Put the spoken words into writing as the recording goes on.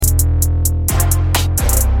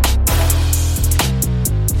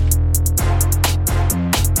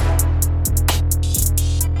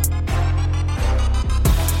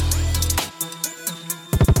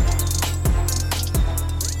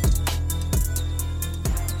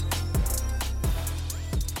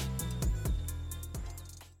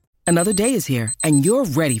Another day is here, and you're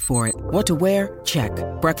ready for it. What to wear? Check.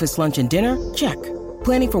 Breakfast, lunch, and dinner? Check.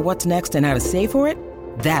 Planning for what's next and how to save for it?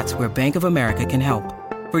 That's where Bank of America can help.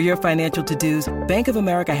 For your financial to-dos, Bank of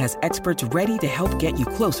America has experts ready to help get you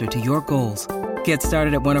closer to your goals. Get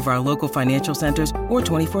started at one of our local financial centers or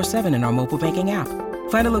 24/7 in our mobile banking app.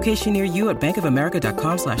 Find a location near you at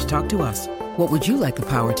bankofamerica.com/talktous. What would you like the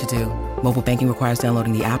power to do? Mobile banking requires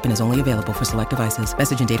downloading the app and is only available for select devices.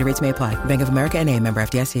 Message and data rates may apply. Bank of America N.A., member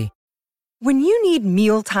FDIC. When you need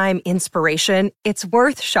mealtime inspiration, it's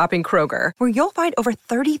worth shopping Kroger, where you'll find over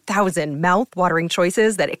 30,000 mouth-watering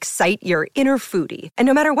choices that excite your inner foodie. And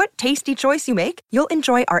no matter what tasty choice you make, you'll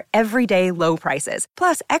enjoy our everyday low prices,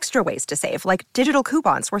 plus extra ways to save, like digital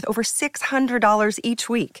coupons worth over $600 each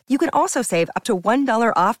week. You can also save up to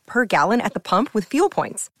 $1 off per gallon at the pump with fuel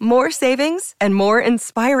points. More savings and more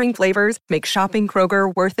inspiring flavors make shopping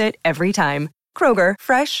Kroger worth it every time. Kroger,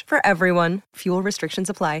 fresh for everyone. Fuel restrictions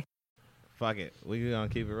apply. Fuck it. We're going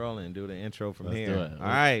to keep it rolling and do the intro from Let's here. do it. All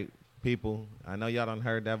right, people. I know y'all done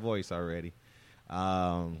heard that voice already.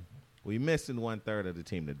 We missing 1/3 of the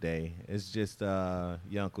team today. It's just your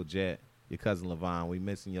Uncle Jet, your cousin Levon. We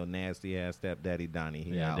missing your nasty-ass stepdaddy Donnie.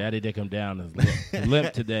 He out. Daddy dick him down. Is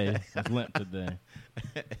limp today. It's limp today.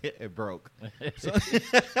 It broke.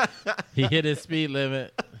 He hit his speed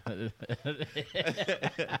limit. That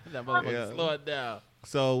motherfucker slow it down.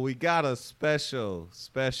 So we got a special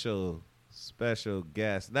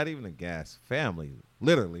guest. Not even a guest. Family.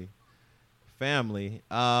 Literally. Family.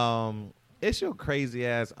 It's your crazy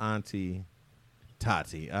ass auntie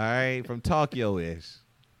Tati. All right, from Tokyo-ish.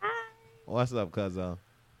 What's up, cuzzo?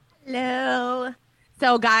 Hello.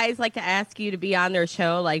 So guys like to ask you to be on their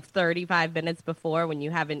show like 35 minutes before when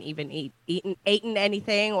you haven't even eaten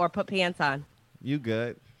anything or put pants on. You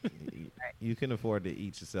good. You can afford to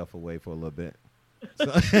eat yourself away for a little bit.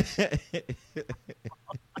 So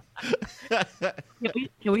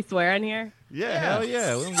Can we swear in here? yeah, hell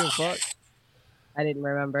yeah. We don't give a fuck. I didn't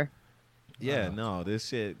remember. Yeah, no, this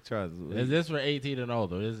shit, trust me. Is this for 18 and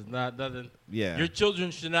older? This is not nothing. Yeah. Your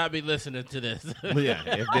children should not be listening to this. Yeah,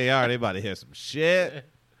 if they are, they about to hear some shit.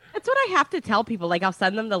 That's what I have to tell people. Like, I'll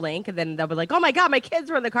send them the link, and then they'll be like, oh, my God, my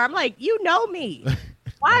kids were in the car. I'm like, you know me.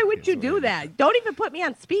 Why would you do that? Don't even put me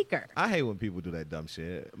on speaker. I hate when people do that dumb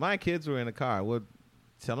shit. My kids were in the car. I would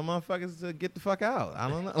tell them motherfuckers to get the fuck out. I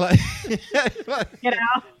don't know. Like, Get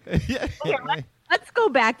out. yeah. Okay, let's go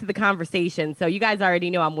back to the conversation. So you guys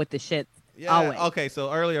already know I'm with the shits. Yeah. Always. Okay.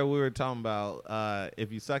 So earlier we were talking about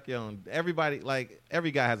if you suck your own. Everybody, like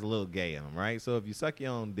every guy has a little gay in him, right? So if you suck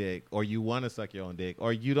your own dick, or you want to suck your own dick,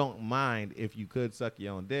 or you don't mind if you could suck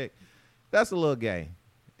your own dick, that's a little gay.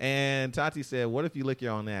 And Tati said, "What if you lick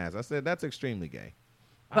your own ass?" I said, "That's extremely gay."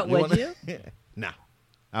 But would you? No,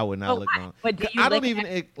 I would not lick my own. But do you I don't lick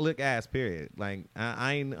even lick ass. Period. Like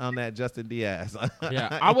I ain't on that Justin Diaz.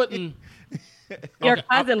 Yeah, I wouldn't. Your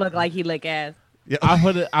cousin looked like he lick ass. Yeah. I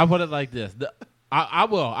put it like this.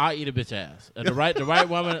 I'll eat a bitch ass. The right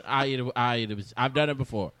woman, I eat a bitch. I've done it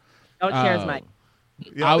before. Don't share his mic.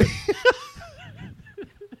 Yeah.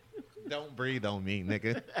 Don't breathe on me,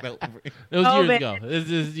 nigga. Don't breathe. It was Oh, years man. ago. This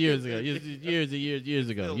is years ago. Years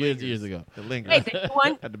ago. Years ago. The linger. Wait, the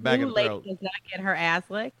one At the back new of the lady throat. does not get her ass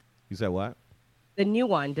licked. You said what? The new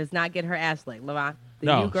one does not get her ass licked, Levon. The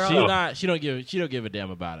No, new girl. she's not. She don't give a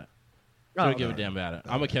damn about it. She Oh, don't give a damn about it.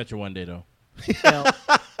 I'm gonna catch her one day though. no.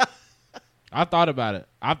 I thought about it.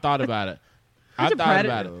 I thought about it.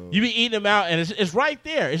 You be eating them out, and it's right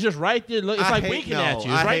there. It's just right there. Look, it's like winking at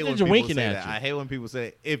you. It's right there, just winking at you. I hate when people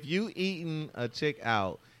say, if you eating a chick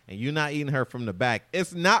out and you're not eating her from the back,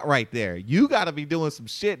 it's not right there. You got to be doing some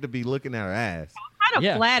shit to be looking at her ass. Kind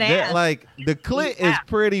of flat That, ass. like, the clit is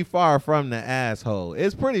pretty far from the asshole.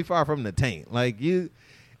 It's pretty far from the taint. Like,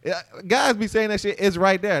 guys be saying that shit. It's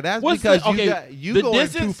right there. That's because you going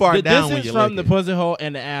too far down when you're you're from licking. the pussy hole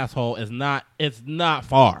and the asshole is not. It's not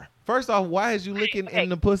far. First off, why is you licking in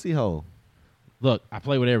the pussy hole? Look, I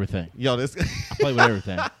play with everything. Yo, this. I play with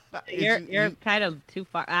everything. You're kind of too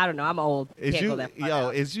far. I don't know. I'm old. Is Can't you go that far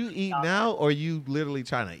down. is you eat now or you literally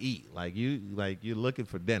trying to eat? You're looking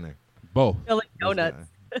for dinner. Both. Filling donuts.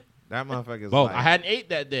 That motherfucker's Both. like, I hadn't ate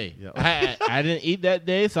that day. Yo. I didn't eat that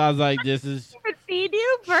day, so I was like, "This is." Could feed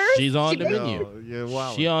you first. She's on the yo, menu. you're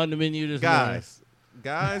wild. She on the menu this morning.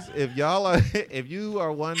 Guys, if you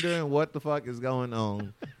are wondering what the fuck is going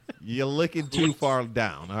on, you're looking too far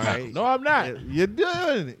down. All right. No, I'm not. You're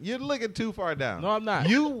doing it. You're looking too far down. No, I'm not.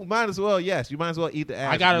 You might as well. Yes, you might as well eat the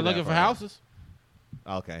ass. I got her and do looking that for part. houses.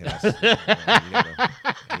 Okay,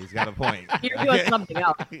 he's got a point. You're doing something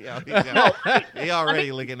else. He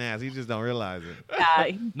already licking ass. He just don't realize it.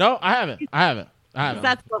 No, I haven't.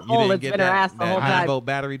 That's the hole that's been her ass the whole time. That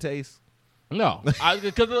battery taste? No,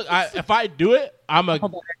 because if I do it, I'm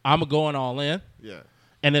going all in. Yeah,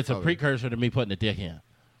 and it's a precursor to me putting the dick in.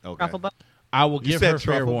 Okay. Truffle butter? I will give her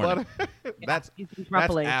fair warning. That's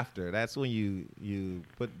after. That's when you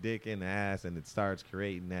put dick in the ass and it starts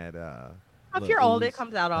creating that. If you're old, it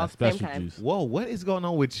comes out all at the same time. Juice. Whoa, what is going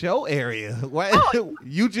on with your area? What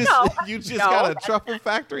you just got a truffle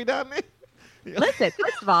factory down there? Listen,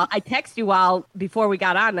 first of all, I texted you before we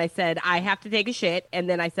got on, and I said, I have to take a shit, and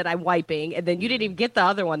then I said, I'm wiping, and then you didn't even get the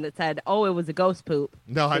other one that said, oh, it was a ghost poop.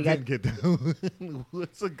 No, I didn't get that.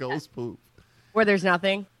 What's a ghost poop? Where there's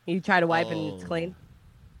nothing. You try to wipe and it's clean.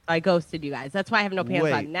 I ghosted you guys. That's why I have no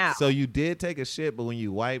pants on now. So you did take a shit, but when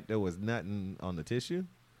you wiped, there was nothing on the tissue?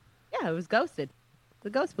 Yeah, it was ghosted. The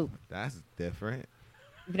ghost poop. That's different.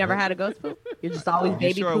 You've never had a ghost poop? You're just always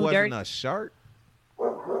baby sure poo it dirty? wasn't a shark?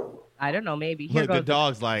 I don't know, maybe. Look, the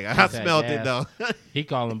dog's like, I smelled it, though. He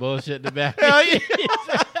calling bullshit in the back. Hell yeah.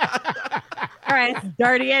 All right, it's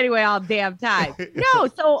dirty anyway all damn time. No,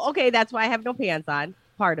 so, okay, that's why I have no pants on.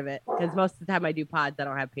 Part of it. Because most of the time I do pods, I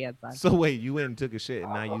don't have pants on. So wait, you went and took a shit,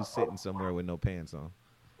 and now you sitting somewhere with no pants on?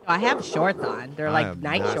 I have shorts on. They're like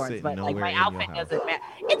night shorts, but like my outfit doesn't matter.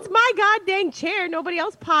 It's my goddamn chair. Nobody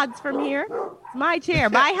else pods from here. It's my chair.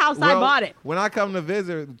 My house. I bought it. When I come to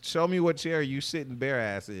visit, show me what chair you sitting bare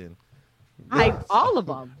ass in. All of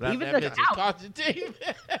them. Even the couch.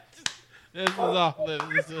 This is awful.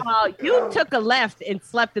 You took a left and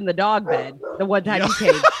slept in the dog bed the one time you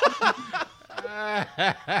came.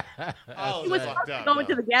 He was going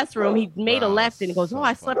to the guest room. He made a left and he goes,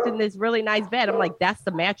 I slept in this really nice bed. I'm like, that's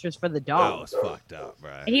the mattress for the dog. That was fucked up,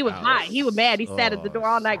 bro. And he was hot. He was mad. He sat at the door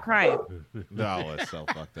all night crying. That was so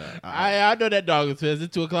fucked up. I know that dog was pissed.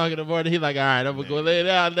 It's 2:00 in the morning. He's like, all right, I'm going to go lay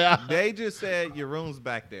down now. They just said your room's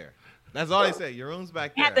back there. That's all they say. Your room's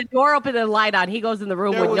back there. Had the door open and the light on. He goes in the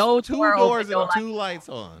room with no two door doors open, and two lights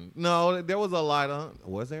on. No, there was a light on.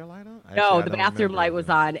 Was there a light on? No, the bathroom light was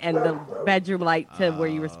on, and the bedroom light to where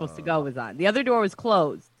you were supposed to go was on. The other door was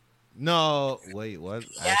closed. No, wait, what?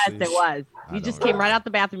 Yes, it was. You just came right out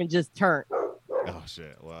the bathroom and just turned. Oh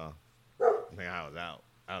shit! Well, I think I was out.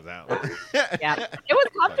 Yeah, it was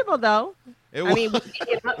comfortable though. We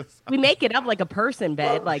make it up like a person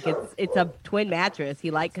bed. Like it's a twin mattress.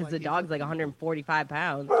 Because the dog's like 145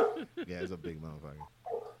 pounds. Yeah, it's a big motherfucker.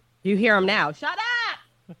 You hear him now. Shut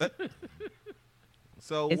up.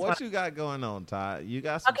 So what you got going on, Todd? You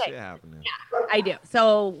got some shit happening. Yeah, I do.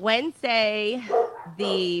 So Wednesday,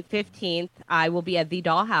 the 15th, I will be at the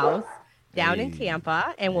Dollhouse down in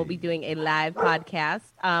Tampa, and we'll be doing a live podcast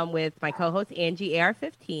with my co-host Angie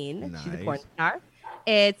AR15. Nice. She's a porn star.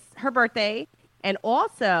 It's her birthday, and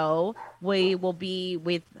also we will be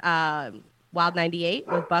with Wild 98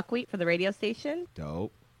 with Buckwheat for the radio station.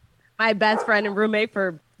 Dope. My best friend and roommate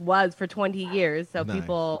for 20 years, so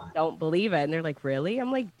people don't believe it, and they're like, "Really?"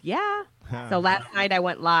 I'm like, "Yeah." So last night I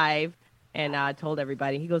went live and told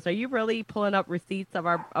everybody. He goes, "Are you really pulling up receipts of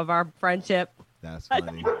our friendship?" That's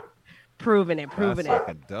funny. Proving it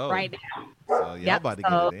dope. right now. So y'all about to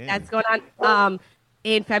get it in. That's going on.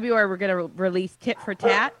 In February, we're going to release Tit for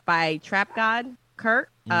Tat by Trap God Kurt.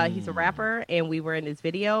 He's a rapper, and we were in his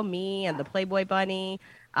video, me and the Playboy Bunny.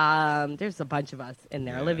 There's a bunch of us in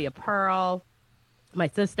there. Yeah. Olivia Pearl, my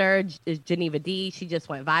sister is Geneva D. She just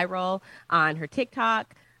went viral on her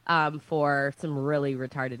TikTok for some really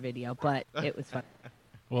retarded video, but it was fun.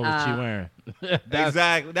 What was she wearing?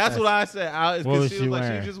 Exactly. That's what I said. What was she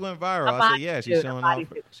wearing? She just went viral. I said, yeah, she's showing off.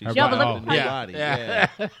 She's showing off her body. Yeah.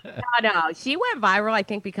 No. She went viral, I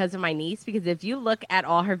think, because of my niece. Because if you look at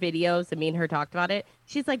all her videos, and me and her talked about it,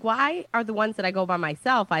 she's like, why are the ones that I go by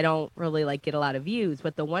myself, I don't really get a lot of views.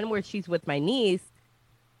 But the one where she's with my niece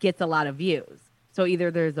gets a lot of views. So either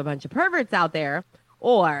there's a bunch of perverts out there,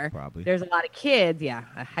 or there's a lot of kids. Yeah,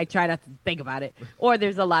 I try not to think about it. Or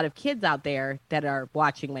there's a lot of kids out there that are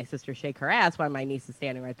watching my sister shake her ass while my niece is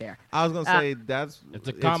standing right there. I was going to say it's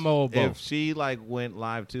a combo of both. If she went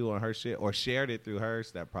live too on her shit or shared it through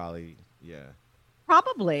hers, that probably, yeah.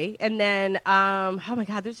 Probably. And then, oh my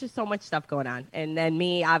God, there's just so much stuff going on. And then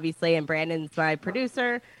me, obviously, and Brandon's my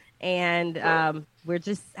producer. And we're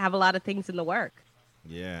just have a lot of things in the work.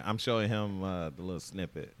 Yeah, I'm showing him the little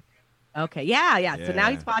snippet. Okay, yeah. So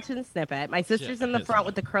now he's watching the snippet. My sister's in the front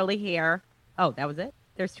with the curly hair. Oh, that was it?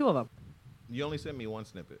 There's two of them. You only sent me one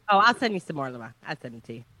snippet. Oh, I'll send you some more, Lama. I'll send it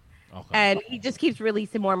to you. Okay. And he just keeps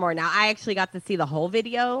releasing more and more. Now, I actually got to see the whole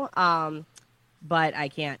video, but I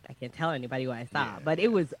can't tell anybody what I saw. Yeah. But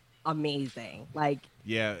it was amazing.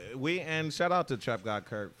 And shout out to Trap God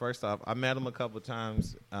Kirk. First off, I met him a couple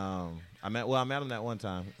times. I met him that one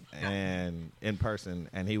time and in person,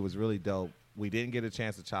 and he was really dope. We didn't get a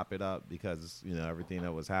chance to chop it up because everything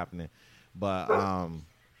that was happening. But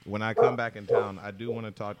when I come back in town, I do want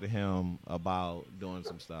to talk to him about doing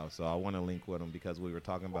some stuff. So I want to link with him because we were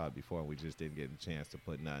talking about it before. And we just didn't get a chance to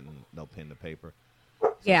put no pen to paper.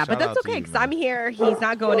 So yeah, but that's okay because I'm here. He's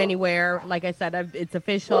not going anywhere. Like I said, it's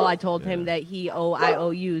official. I told him that I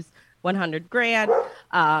owe you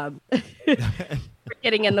 $100,000 for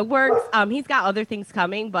getting in the works. He's got other things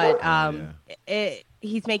coming, but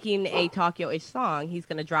he's making a Tokyo-ish song. He's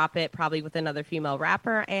going to drop it probably with another female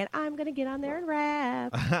rapper, and I'm going to get on there and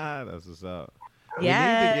rap. That's what's up.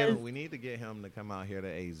 Yeah. We need to get him to come out here to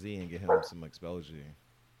AZ and get him some exposure.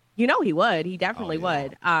 He would. He definitely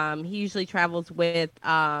would. He usually travels with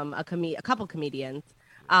a couple comedians.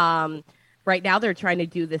 Right now, they're trying to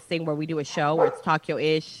do this thing where we do a show where it's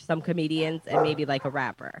Tokyo-ish, some comedians, and maybe like a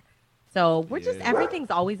rapper. So we're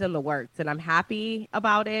everything's always in the works, and I'm happy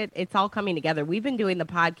about it. It's all coming together. We've been doing the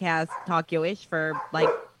podcast Tokyo-ish for like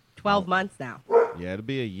 12 months now. Yeah, it'll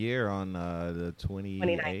be a year on the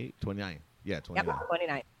 29th. Yeah, 29th. Yep,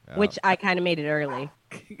 29th. Which I kind of made it early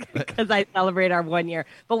because I celebrate our 1 year.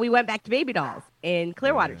 But we went back to Baby Dolls in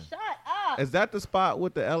Clearwater. Yeah. Shut up. Is that the spot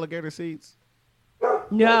with the alligator seats?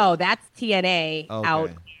 No, that's TNA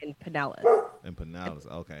out in Pinellas. In Pinellas,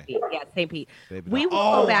 okay. Yeah, St. Pete. We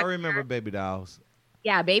will go back. I remember Baby Dolls.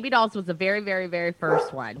 Yeah, Baby Dolls was the very, very, very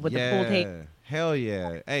first one with the pool tape. Hell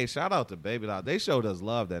yeah. Hey, shout out to Baby Dolls. They showed us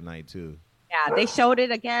love that night, too. Yeah, they showed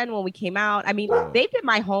it again when we came out. I mean, they've been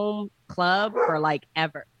my home club for like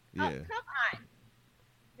ever. Yeah. Oh, come on.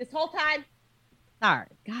 This whole time? Sorry.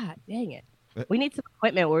 God dang it. We need some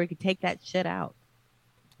equipment where we could take that shit out.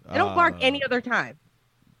 They don't bark any other time.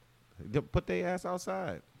 Put their ass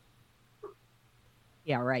outside.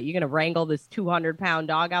 Yeah, right. You're going to wrangle this 200-pound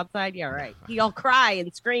dog outside? Yeah, right. He'll cry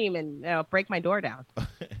and scream and break my door down.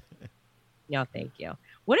 No, thank you.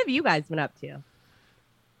 What have you guys been up to?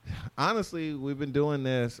 Honestly, we've been doing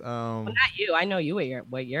this. Well, not you. I know you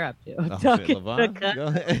what you're up to. Oh, shit, LaVon? Go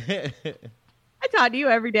ahead. I talk to you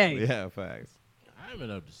every day. Yeah, facts. I haven't been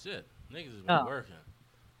up to shit. Niggas has been working.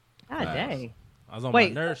 God dang. I was on my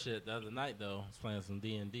nerd shit the other night, though. I was playing some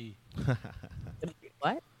D&D.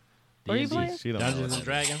 What? What are you playing? Dungeons and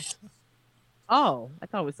Dragons. Oh, I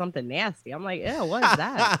thought it was something nasty. I'm like, ew, what is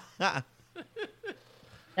that?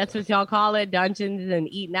 That's what y'all call it? Dungeons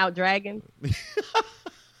and eating out dragons?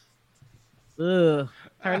 Ugh.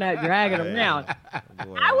 Turn that dragon around.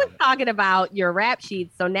 Boy. I was talking about your rap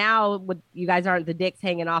sheets. So now you guys aren't the dicks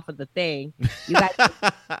hanging off of the thing. You guys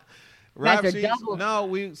rap sheets? No,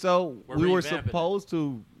 we were supposed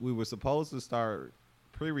to start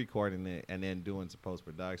pre-recording it and then doing some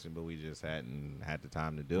post-production, but we just hadn't had the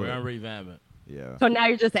time to do it. We're gonna revamp it. Yeah. So now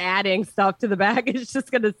you're just adding stuff to the back. It's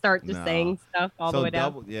just gonna start just saying stuff all the way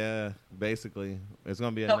down. Yeah, basically, it's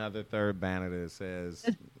gonna be another third banner that says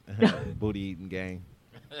 "Booty Eating Gang."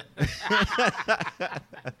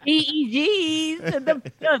 EEGs in the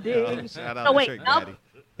building. So wait,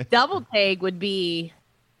 double take would be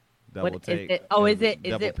double take. Is it? Oh, is it?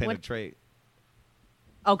 Double penetrate.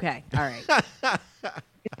 Okay, all right.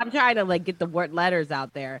 I'm trying to get the word letters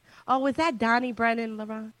out there. Oh, was that Donnie Brennan,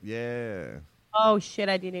 LeBron? Yeah. Oh shit,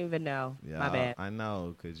 I didn't even know. Yeah, my bad. I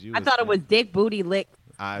know because you. I thought it was Dick Booty Lick.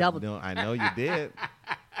 I know you did.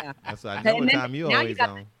 Yeah. That's I know what time you always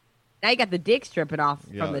on. Now you got the dick stripping off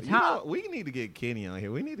from the top. We need to get Kenny on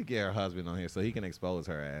here. We need to get her husband on here so he can expose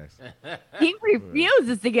her ass. He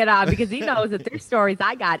refuses to get on because he knows that there's stories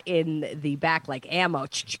I got in the back like ammo.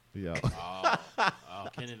 Yo. Oh,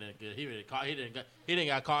 Kenny didn't good. He didn't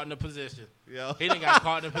got caught in the position. Yo. He didn't got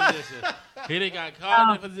caught in the position. He didn't got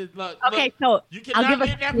caught in the position. Look, so you cannot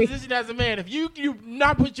get in that position as a man. If you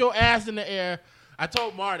not put your ass in the air. I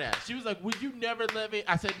told Mar that. She was like, would you never let me?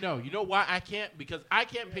 I said, no. You know why I can't? Because I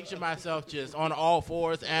can't picture myself just on all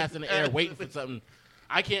fours, ass in the air, waiting for something.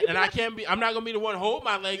 I can't, and I can't be, I'm not going to be the one to hold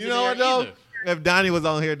my legs in the air either. If Donnie was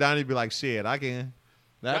on here, Donnie'd be like, shit, I can.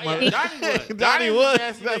 Donnie would. Donnie would.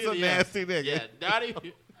 That's a nasty nigga. Yeah, Donnie.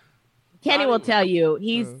 Kenny will tell you,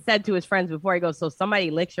 he's said to his friends before he goes, so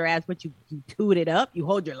somebody licks your ass, but you toot it up, you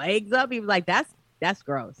hold your legs up. He was like, that's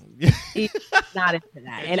gross. He's not into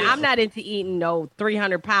that. And I'm not into eating no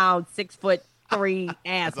 300-pound, 6'3" asshole.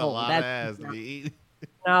 That's a lot of ass to be eating.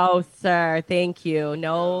 No, sir. Thank you.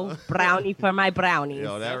 No brownie for my brownies.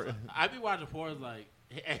 Yo, I be watching porn like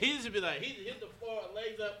And he used to be like, he hit the floor,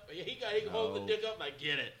 legs up. He can hold the dick up, like,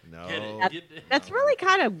 get it. No. Get it. That's really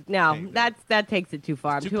kind of that takes it too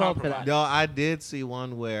far. I'm It's too too old for that. No, I did see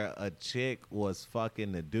one where a chick was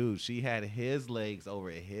fucking the dude. She had his legs over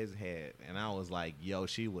his head, and I was like, yo,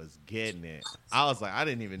 she was getting it. I was like, I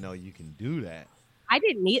didn't even know you can do that. I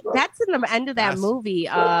didn't need. That's in the end of that movie.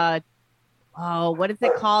 What is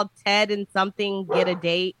it called? Ted and something get a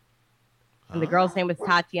date. And the girl's name was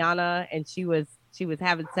Tatiana, and she was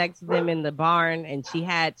having sex with him in the barn, and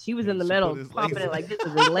she was in the middle, pumping it like this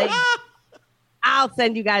is his leg. I'll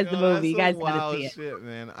send you guys the movie. You guys gotta see it. Shit,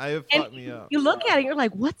 man. It fucked me up. You look at it, you're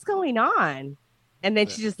like, what's going on? And then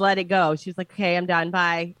she just let it go. She was like, okay, I'm done.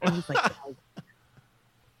 Bye. And he's like,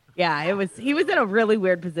 yeah, he was in a really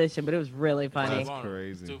weird position, but it was really funny. That's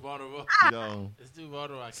crazy. It's too vulnerable. Yo. It's too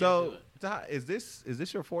vulnerable. I can't So, do it. is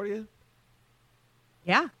this your 40th?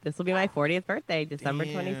 Yeah, this will be my 40th birthday, December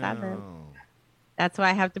 27th. Damn. That's why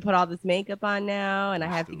I have to put all this makeup on now, and I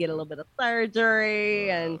have to get a little bit of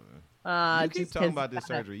surgery. And you keep just talking 'cause- about this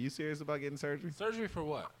surgery. You serious about getting surgery? Surgery for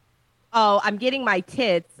what? Oh, I'm getting my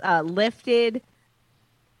tits lifted,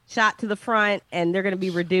 shot to the front, and they're going to be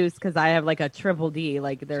reduced because I have like a triple D.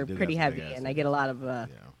 Like they're did pretty have some heavy, big ass and I get a lot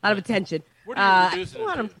of attention. What are you reducing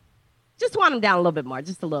want it 'em- to? just want them down a little bit more,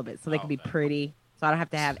 just a little bit, so they can be Okay. pretty. So I don't have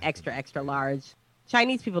to have extra large.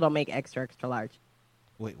 Chinese people don't make extra large.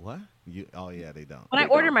 Wait, what? Yeah, they don't. When I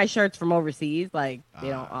order my shirts from overseas, like they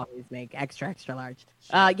don't always make extra large.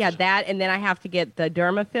 Yeah, that, and then I have to get the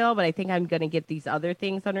Dermafill, but I think I'm gonna get these other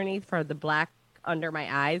things underneath for the black under my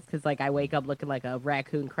eyes because like I wake up looking like a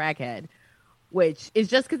raccoon crackhead, which is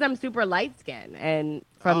just because I'm super light skinned and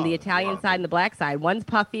from the Italian side and the black side, one's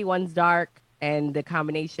puffy, one's dark, and the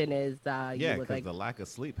combination is Yeah, you look because like. the lack of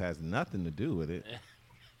sleep has nothing to do with it.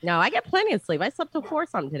 No, I get plenty of sleep. I slept till 4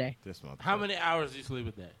 something today. How many hours do you sleep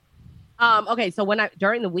with that? Okay, so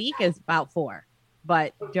during the week is about 4,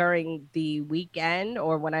 but during the weekend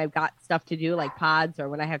or when I've got stuff to do like pods or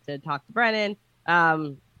when I have to talk to Brennan,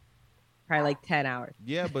 probably like 10 hours.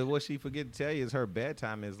 Yeah, but what she forget to tell you is her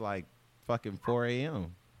bedtime is like fucking 4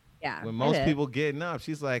 a.m. Yeah, When it most is. people getting up,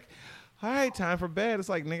 she's like, all right, time for bed. It's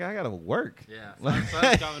like, nigga, I gotta work. Yeah,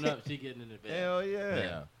 sun's coming up. She getting in the bed. Hell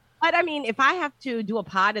yeah. But I mean, if I have to do a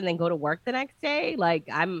pod and then go to work the next day, like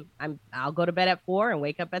I'll go to bed at 4 and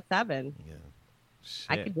wake up at 7. Yeah.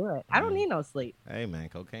 I Shit. can do it. I don't need no sleep. Hey man,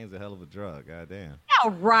 cocaine's a hell of a drug. Goddamn.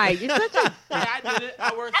 Yeah, right. You're such a. Yeah, I did it.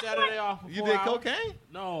 I worked Saturday off. For You 4 did hours. cocaine?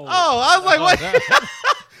 No. Oh, I was like, Oh, wait. that-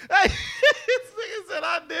 Hey, this nigga said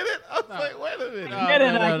I did it. I was like, wait a minute. No, did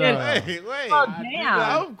it, no, I no, did no. it. Wait. Oh, I did damn.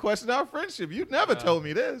 I'm questioning our friendship. You never told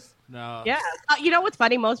me this. No. Yeah. You know what's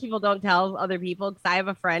funny? Most people don't tell other people because I have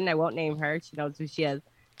a friend. I won't name her. She knows who she is.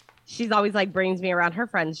 She's always like brings me around her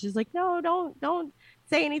friends. She's like, no, don't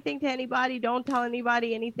say anything to anybody. Don't tell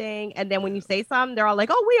anybody anything. And then when you say something, they're all like,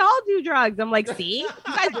 oh, we all do drugs. I'm like, see, you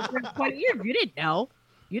guys are friends 20 years. You didn't know.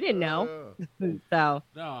 You didn't know. So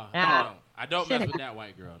No. Yeah. I don't Shit. mess with that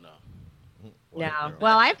white girl. No. yeah.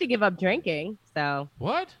 Well, I have to give up drinking. So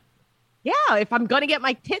What? yeah, if I'm gonna get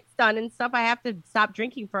my tits done and stuff, I have to stop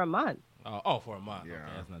drinking for a month. Oh, for a month. Yeah. Okay,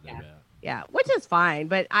 that's not that Yeah. bad. Yeah, which is fine,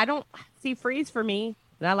 but I don't see freeze for me.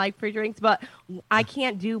 And I like free drinks, but I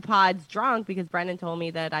can't do pods drunk because Brennan told me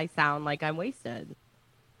that I sound like I'm wasted.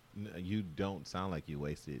 You don't sound like you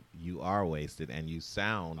wasted. You are wasted, and you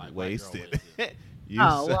sound Like white girl wasted. wasted. You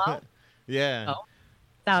Oh, sound- well. yeah. Oh,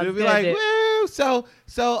 Sounds She'll be good, like, dude. woo.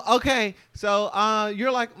 So okay. So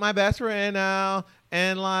you're like my best friend now,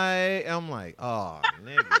 and like I'm like, oh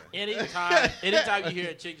nigga. Anytime you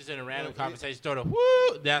hear a chick just in a random conversation start a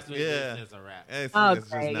woo, that's when Yeah. it's a rap. It's Okay,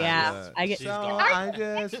 just not yeah. good. I get- She's So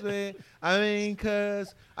gone. I mean,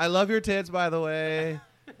 cause I love your tits, by the way.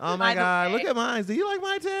 Oh my By the god, way. look at mine. Do you like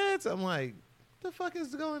my tits? I'm like, the fuck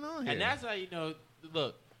is going on here? And that's how you know.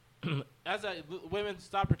 Look, that's how women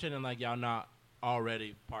stop pretending like y'all not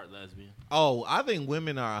already part lesbian. Oh, I think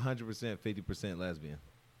women are 100%, 50% lesbian.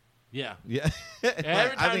 Yeah. Yeah.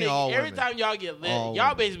 Every I think all every women. time y'all get lit, All y'all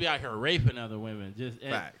women. basically out here raping other women.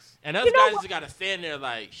 Facts. And us You know guys just gotta stand there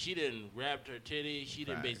like she didn't grab her titty, she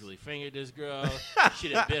didn't Facts. basically finger this girl, she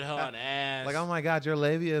didn't bit her on the ass. Like, oh my god, your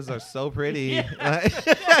labias are so pretty. Yeah.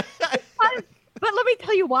 But let me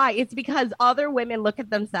tell you why. It's because other women look at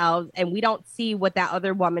themselves and we don't see what that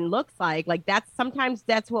other woman looks like. Like sometimes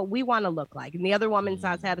that's what we want to look like. And the other woman's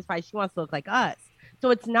not satisfied. She wants to look like us. So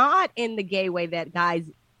it's not in the gay way that guys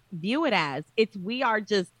view it as. It's we are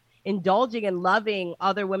just indulging and loving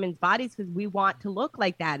other women's bodies because we want to look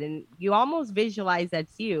like that. And you almost visualize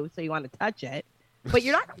that's you. So you want to touch it. But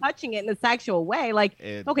you're not touching it in a sexual way. Like,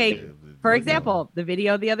 okay, for example, the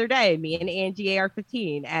video the other day, me and Angie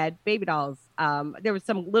AR-15 at Baby Dolls there was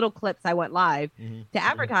some little clips I went live to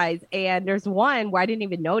advertise, and there's one where I didn't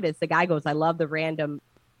even notice. The guy goes, "I love the random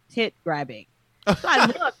tit grabbing." So I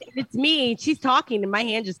look, and it's me. She's talking, and my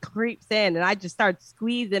hand just creeps in, and I just start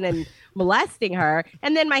squeezing and molesting her,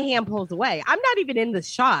 and then my hand pulls away. I'm not even in the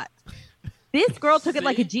shot. This girl took it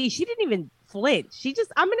like a G. She didn't even flinch. She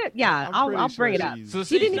just, I'll bring it up. So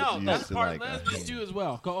she didn't. No, that's part lesbians do as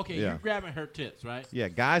well. Okay, Yeah. you're grabbing her tits, right? Yeah,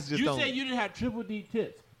 guys just don't. You say you didn't have triple D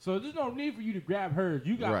tits, so there's no need for you to grab hers.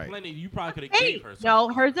 You got Right. plenty. You probably could have gave her some. No,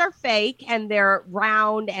 hers are fake, and they're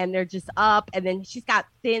round, and they're just up, and then she's got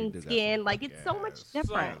thin She did got skin. some Like, big it's so much ass.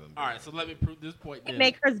 different. So, all right, so let me prove this point. I Then.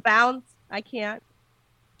 make hers bounce. I can't.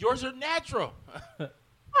 Yours are natural.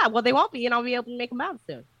 Yeah, well, they won't be, and I'll be able to make them bounce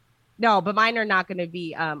soon. No, but mine are not going to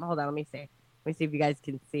be. Hold on, let me see. Let me see if you guys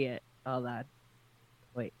can see it. Hold on.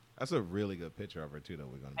 Wait. That's a really good picture of her too. That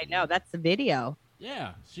we're gonna. I know, that's the video.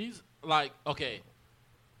 Yeah, she's like, okay.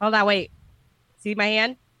 Hold on, wait. See my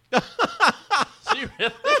hand? She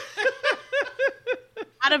really.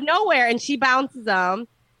 Out of nowhere, and she bounces them,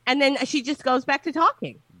 and then she just goes back to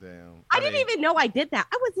talking. Damn. I didn't even know I did that.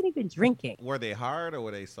 I wasn't even drinking. Were they hard or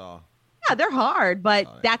were they soft? Yeah, they're hard, but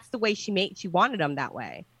Oh, yeah. that's the way she wanted them that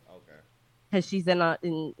way. Okay. Because she's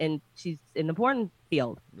she's in the porn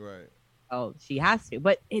field. Right. Oh, she has to.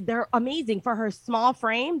 But they're amazing for her small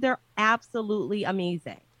frame. They're absolutely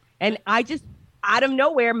amazing. And I just, out of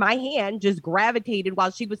nowhere, my hand just gravitated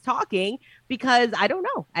while she was talking because I don't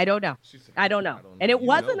know. I don't know. I don't know. And it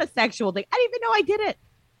wasn't a sexual thing. I didn't even know I did it.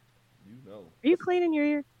 You know. Are you cleaning your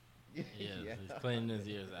ear? Yeah, he's cleaning his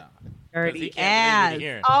ears out. 'Cause Dirty he can't believe what he ass.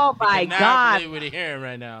 hearing. Oh He my cannot God. believe what he hearing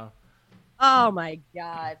right now. Oh my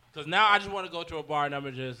God. Because now I just want to go to a bar and I'm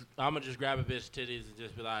gonna just grab a bitch titties and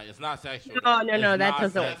just be like, it's not sexual. No, It's that not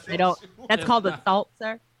doesn't work. sexual. I don't. That's It's called not. assault,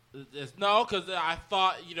 sir. It's no, because I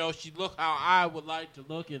thought she looked how I would like to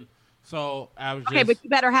look, and so I was Okay, but you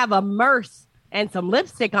better have a merce and some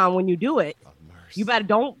lipstick on when you do it. You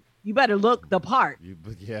better look the part.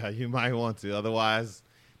 You might want to. Otherwise,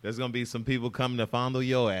 there's gonna be some people coming to fondle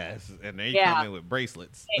your ass, and they Yeah. come in with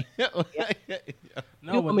bracelets.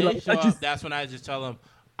 No, You when want me they like, show I up, just- that's when I just tell them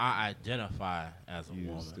I identify as a You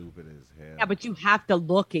woman. stupid as hell. Yeah, but you have to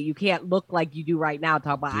look it. You can't look like you do right now.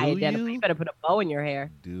 Talk about Do I identify. you? You better put a bow in your hair.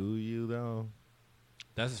 Do you though?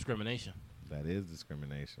 That's discrimination. That is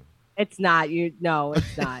discrimination. It's not. No,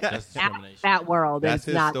 it's not. That's discrimination. that world. That's it's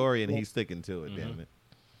his not. story, and he's sticking to it. Damn it.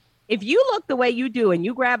 If you look the way you do and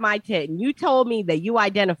you grab my tit and you told me that you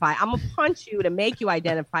identify, I'm gonna punch you to make you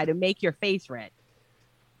identify to make your face red,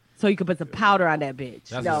 so you can put some powder on that bitch.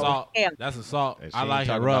 That's no, assault. hell, That's assault. Hey, she I ain't like it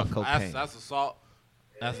talking rough. about cocaine. That's assault.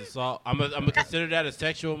 That's assault. I'm gonna consider that a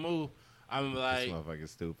sexual move. I'm This like,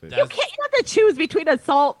 motherfucker's stupid. you can't. You have to choose between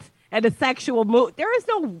assault and a sexual move. There is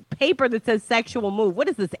no paper that says sexual move. What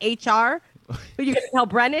is this, HR? Who you gonna tell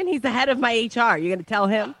Brennan? He's the head of my HR. You're gonna tell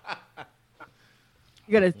him?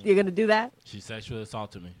 You're gonna do that? she sexually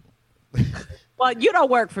assaulted me. Well, you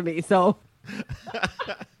don't work for me, so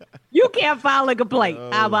you can't file a complaint.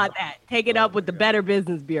 How about that? Take it up with the Better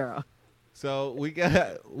Business Bureau. So we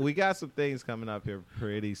got some things coming up here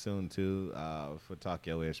pretty soon too for Talk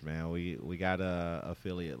Yo Ish, man. We got a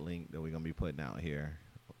affiliate link that we're gonna be putting out here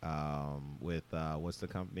with what's the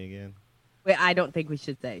company again? Wait, I don't think we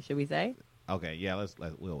should say. Should we say? Okay, yeah,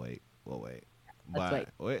 we'll wait. Let's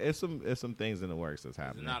But it's some things in the works that's Is it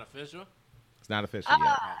happening. not official? It's not official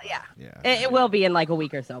yet. Yeah. Yeah. It will be in like a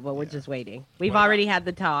week or so, but we're just waiting. We've What already had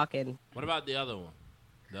the talk, and What about the other one?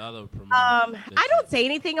 The other promoter. I don't say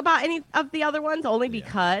anything about any of the other ones only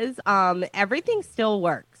because everything still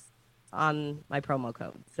works on my promo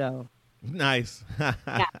code. So Nice. yeah,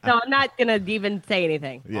 so I'm not gonna even say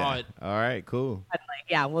anything. Yeah. Oh, All right. Cool. But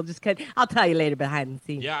yeah, we'll just cut. I'll tell you later behind the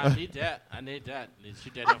scenes. Yeah, I need that. Need to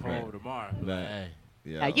shoot that info over tomorrow. Right. Hey.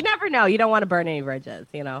 Yeah, you never know. You don't want to burn any bridges,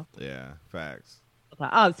 you know. Yeah. Facts.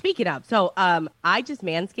 Oh, speaking of, so I just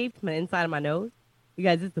manscaped my inside of my nose. You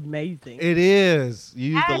guys, it's amazing. It is.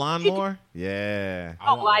 You use the Yes, lawnmower? Yeah.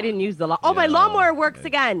 Oh, well, I didn't use the lawn. Oh, my Yeah. lawnmower works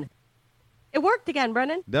again. It worked again,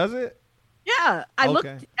 Brennan. Does it? Yeah, I Okay.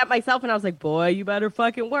 looked at myself and I was like, "Boy, you better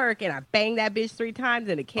fucking work!" And I banged that bitch 3 times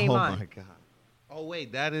and it came oh on. my god. Oh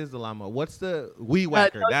wait, that is the lawnmower. What's the weed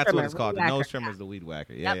whacker? nose That's what trimmer, it's called. weed The nose whacker, trimmer yeah. is the weed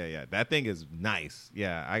whacker. Yeah, Yep. yeah. That thing is nice.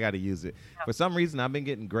 Yeah, I got to use it. For some reason, I've been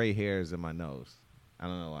getting gray hairs in my nose. I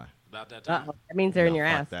don't know why. About that time. Uh-oh. That means they're in No, your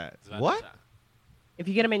fuck ass. That. It's about What? that time. If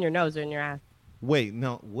you get them in your nose, they're in your ass. Wait,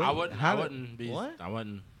 no. What? I wouldn't. How I did- wouldn't be. What? I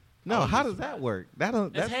wouldn't. No, I wouldn't how be does that surprised. work? That don't.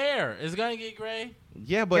 It's That's, hair. It's gonna get gray.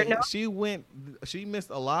 yeah, but Your nose? she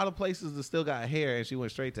missed a lot of places that still got hair, and she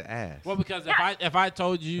went straight to ass. Well, because if I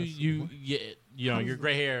told you your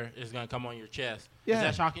gray hair is gonna come on your chest, Yeah. is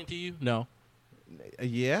that shocking to you? No.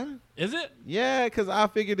 Yeah. Is it? Yeah, because I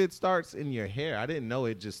figured it starts in your hair. I didn't know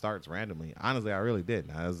it just starts randomly. Honestly, I really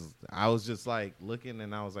didn't. I was just like looking,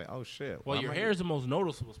 and I was like, oh shit. Well, your hair is the most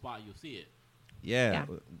noticeable spot. You'll see it. Yeah,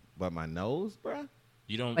 but my nose, bruh.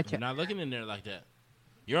 You're not looking in there like that.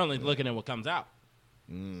 You're only looking at what comes out.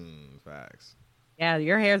 Facts. Yeah,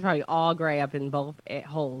 your hair's probably all gray up in both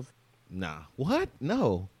holes. Nah. What?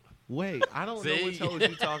 No. Wait, I don't know which holes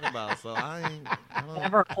you talking about, so I don't.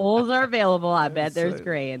 Whatever holes are available, I bet there's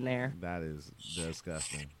gray in there. That is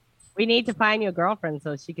disgusting. We need to find you a girlfriend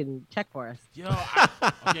so she can check for us.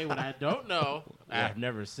 Okay, what I don't know, I've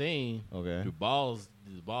never seen. Okay. Does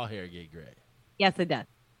ball hair get gray? Yes, it does.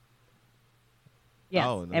 Yes,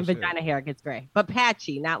 Oh, no and shit. vagina hair gets gray, but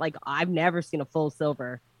patchy. Not like I've never seen a full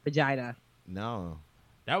silver vagina. No,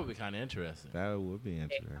 That would be kind of interesting. that would be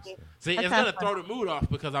interesting. See, Let's it's have gonna throw the mood off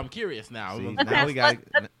because I'm curious now. See, Let's now ask- we got.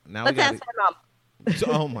 Now we Let's got. ask my mom.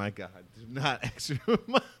 Oh my God! Do not extra.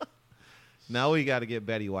 Now we got to get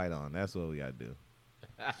Betty White on. That's what we got to do.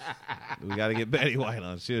 We got to get Betty White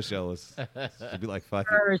on. She'll show us. She'll be like, "Fuck it."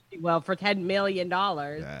 Sure, she will for $10 million.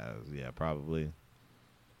 Yeah, probably.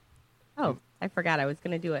 Oh, I forgot I was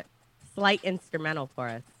going to do it. Slight instrumental for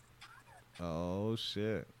us. Oh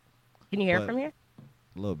shit! Can you hear But- it from here?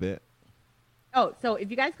 A little bit. Oh, so if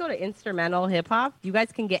you guys go to instrumental hip hop, you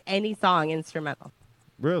guys can get any song instrumental.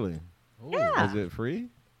 Really? Yeah. Is it free?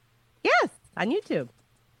 Yes, on YouTube.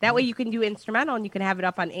 That way you can do instrumental and you can have it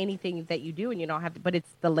up on anything that you do and you don't have to, but it's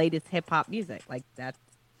the latest hip hop music. Like that,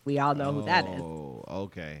 we all know who that is. Oh,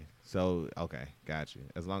 okay. So, okay, got you.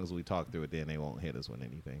 As long as we talk through it, then they won't hit us with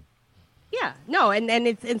anything. Yeah, no, and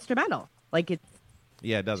it's instrumental. Like it's,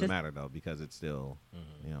 Yeah, it doesn't Just- matter though because it's still,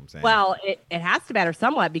 you know what I'm saying? well, it has to matter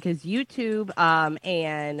somewhat because YouTube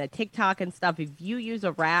and TikTok and stuff, if you use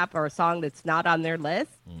a rap or a song that's not on their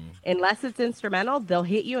list, unless it's instrumental, they'll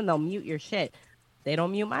hit you and they'll mute your shit. They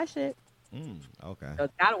don't mute my shit. Okay. So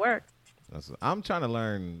it's got to work. I'm trying to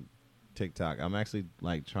learn TikTok. I'm actually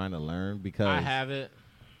like trying to learn because I have it.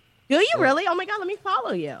 Do you really? Oh my God, let me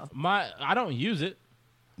follow you. I don't use it.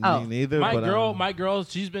 Oh. me neither. My but, girl,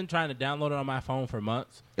 she's been trying to download it on my phone for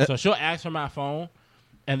months. So she'll ask for my phone,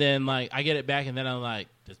 and then like I get it back, and then I'm like,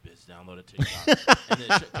 this bitch downloaded TikTok.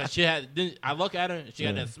 And then I look at her, and she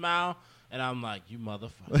got that smile, and I'm like, you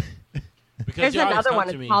motherfucker. Because There's you always another come one.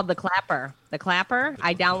 to It's me. called The Clapper. The Clapper.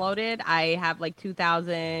 I downloaded. I have like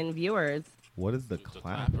 2,000 viewers. What is the The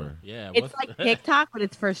clapper? Yeah. It's what's- like TikTok, but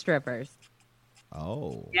it's for strippers.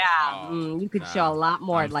 Oh. Yeah, you could show a lot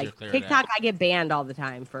more. I'm Like still clear TikTok, that. I get banned all the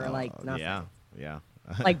time for like nothing. Yeah.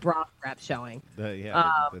 Like bra strap showing.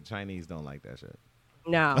 The Chinese don't like that shit.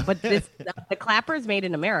 No, but the Clapper's made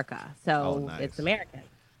in America, so Oh, nice. it's American.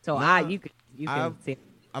 So Nah, you can I've- see.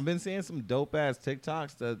 I've been seeing some dope ass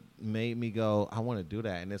TikToks that made me go, I want to do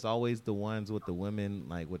that. And it's always the ones with the women,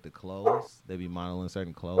 like with the clothes. They be modeling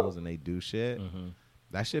certain clothes and they do shit.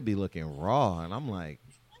 That should be looking raw. And I'm like,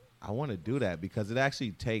 I want to do that because it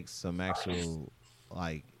actually takes some actual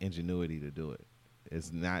like ingenuity to do it.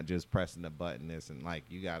 It's not just pressing the button. This and like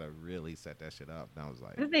you gotta really set that shit up. And I was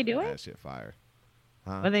like, What did they do That it? shit fire.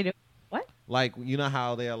 What do they do? What? Like you know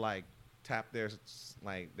how they'll like tap their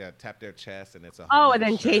chest and it's a Oh, and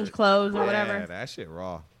then shirt. change clothes or whatever. Yeah, that shit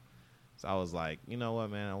raw. So I was like, you know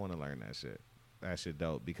what, man, I want to learn that shit. That shit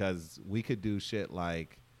dope because we could do shit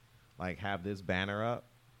like have this banner up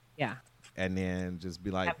Yeah. and then just be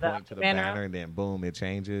like Have the point to the banner banner up. and then boom it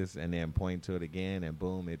changes and then point to it again and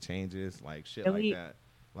boom it changes like shit Really? like that.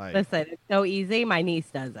 Like Listen, it's so easy. My niece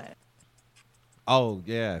does it. oh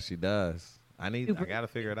yeah, she does. I Super gotta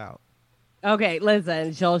figure it out. Okay,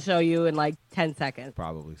 listen, she'll show you in like 10 seconds.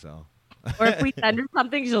 Probably so. Or if we send her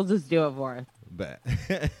something, she'll just do it for us. Bet.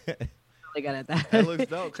 Really good at that. It looks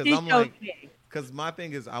dope because She I'm showed like, me. because my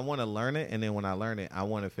thing is I want to learn it, and then when I learn it, I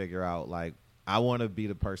want to figure out like I want to be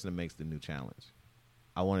the person that makes the new challenge.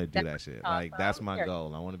 I want to do that shit. Like that's my Sure.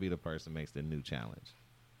 goal. I want to be the person that makes the new challenge.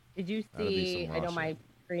 Did you That'll be see? some I raw know my shit.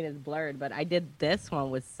 screen is blurred, but I did this one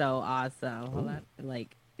was so awesome. Hold on,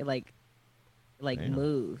 it Damn.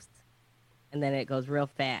 moves, and then it goes real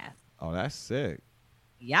fast. Oh, that's sick.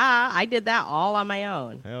 Yeah, I did that all on my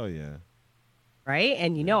own, Hell yeah. right?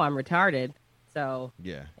 And you know I'm retarded, so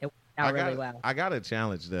Yeah. it worked out really well. I got a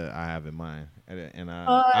challenge that I have in mind, and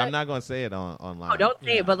Uh, I'm not gonna say it online. Oh, don't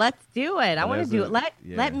say it, but let's do it. I But want to there's do a- it. Let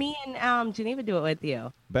yeah. me and Geneva do it with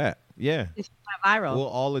you. Bet. Yeah. It's not viral. We'll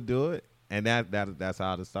all do it, and that's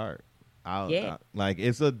how to start. Yeah. Like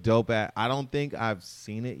it's a dope app. I don't think I've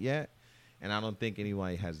seen it yet, and I don't think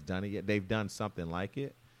anyone has done it yet. They've done something like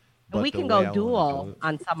it. And but we the can way I go wanna dual do it-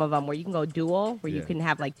 on some of them, where you can go dual, where you Yeah. can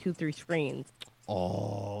have like 2-3 screens.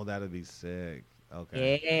 Oh, that'd be sick.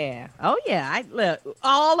 Okay. Yeah. Oh yeah. I look.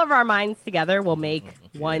 All of our minds together will make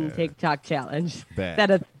one Yeah. TikTok challenge Bet.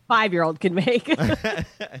 that a 5-year-old can make.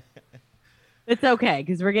 It's okay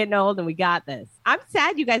because we're getting old and we got this. I'm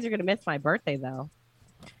sad you guys are gonna miss my birthday though.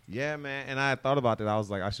 Yeah, man. And I thought about that. I was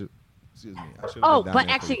like, I should. Excuse me. I should. Oh, but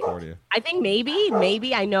actually, I think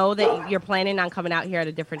maybe I know that you're planning on coming out here at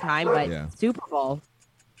a different time, but Yeah. Super Bowl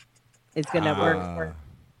is gonna work.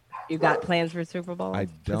 You got plans for Super Bowl? I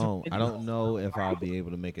don't know if I'll be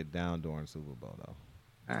able to make it down during Super Bowl though.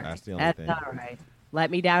 All right. That's the only That's thing. all right.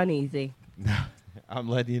 Let me down easy. I'm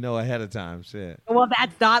letting you know ahead of time. Shit. Well,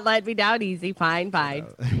 that's not let me down easy. Fine.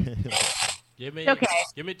 Give me Okay.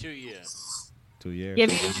 Give me 2 years. 2 years. Give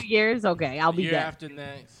me 2 years. Okay, I'll be Year there. after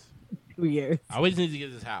next. 2 years. I always need to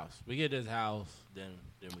get this house. We get this house, then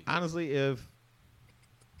we. Honestly,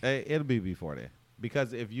 it'll be before that.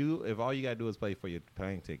 Because if all you gotta do is pay for your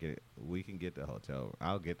plane ticket, we can get the hotel.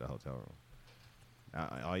 I'll get the hotel room.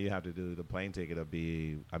 All you have to do, the plane ticket will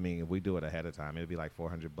be. I mean, if we do it ahead of time, it'll be like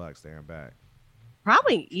 $400 there and back.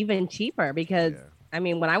 Probably even cheaper because Yeah. I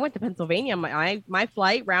mean, when I went to Pennsylvania, my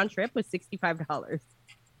flight round trip was $65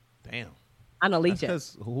 Damn. on Allegiant.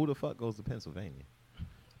 Because who the fuck goes to Pennsylvania?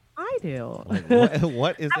 I do. Like,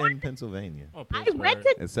 what is in Pennsylvania? Oh, I Pittsburgh. went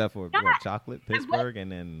to Except for God. what, chocolate, Pittsburgh,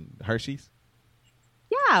 and then Hershey's.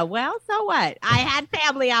 Yeah, well, so what? I had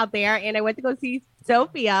family out there, and I went to go see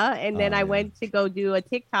Sophia, and then Oh, I yeah. went to go do a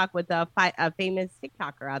TikTok with a famous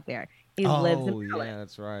TikToker out there. He lives in Maryland. yeah,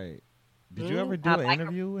 that's right. Did you ever Mhm. do an Biker-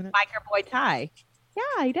 interview with it? Biker Boy Ty. Yeah,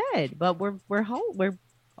 I did, but we're home. Oh,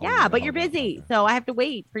 Yeah, but you're hold on, busy, okay. so I have to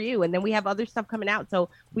wait for you, and then we have other stuff coming out. So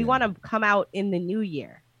we Yeah. want to come out in the new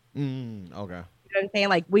year. Okay. You know what I'm saying?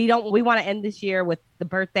 Like we want to end this year with the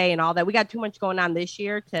birthday and all that. We got too much going on this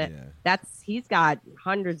year to. Yeah. He's got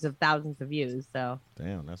hundreds of thousands of views. So.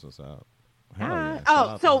 Damn, that's what's up. Hell yeah. Shout Oh,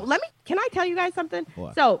 out so to- can I tell you guys something?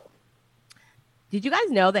 What? So, did you guys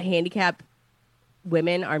know that handicapped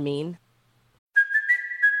women are mean?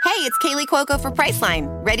 Hey, it's Kaylee Cuoco for Priceline.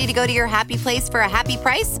 Ready to go to your happy place for a happy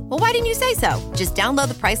price? Well, why didn't you say so? Just download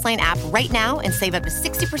the Priceline app right now and save up to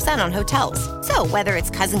 60% on hotels. So whether it's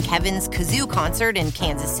Cousin Kevin's Kazoo Concert in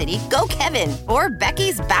Kansas City, go Kevin, or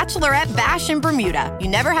Becky's Bachelorette Bash in Bermuda, you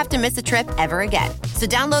never have to miss a trip ever again. So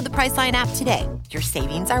download the Priceline app today. Your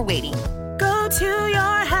savings are waiting. Go to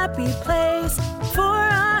your happy place for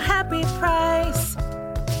a happy price.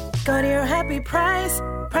 Go to your happy price,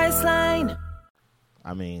 Priceline.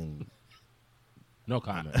 I mean, No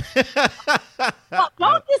comment. Well,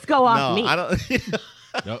 don't just go off no, me. I don't.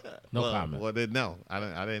 No well, comment. Well, then no, I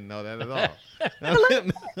didn't know that at all. Let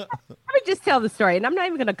me just tell the story, and I'm not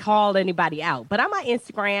even going to call anybody out. But I'm on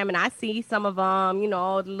Instagram, and I see some of them, the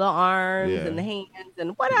little arms Yeah. and the hands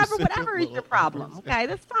and whatever is your problem. Okay,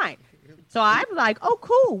 that's fine. So I'm like, oh,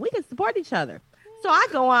 cool, we can support each other. So I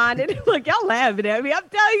go on, and look, y'all laughing at me. I'm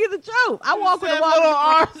telling you the truth. I walk with a Little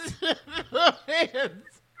walk. arms, little hands.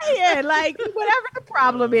 Yeah, like whatever the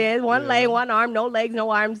problem is, one leg, one arm, no legs, no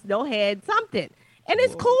arms, no head, something. And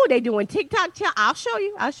it's cool. They doing TikTok. I'll show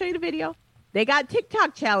you the video. They got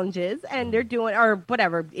TikTok challenges and they're doing, or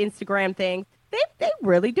whatever, Instagram things. They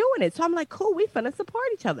really doing it. So I'm like, cool, we finna support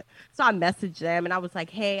each other. So I messaged them and I was like,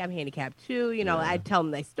 hey, I'm handicapped too. I tell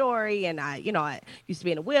them their story and I used to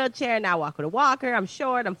be in a wheelchair. Now I walk with a walker. I'm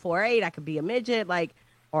short. I'm 4'8". I could be a midget,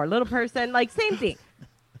 or a little person, same thing.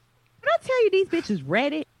 When I tell you these bitches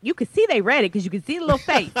read it, you could see they read it because you could see the little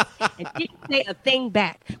face and didn't say a thing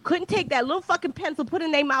back. Couldn't take that little fucking pencil, put it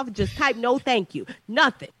in their mouth, and just type no thank you.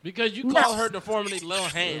 Nothing. Because you No. call her deformity little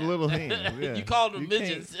hand. Little hand, yeah. You call them You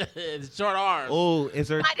midgets and short arms. Oh, is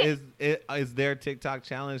there TikTok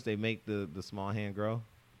challenge? They make the small hand grow.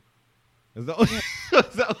 Is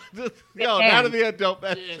that yo, Yeah. that'd be a dope.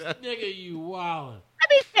 Yes, nigga, you wildin'. Let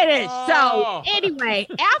me finish. Oh. So anyway,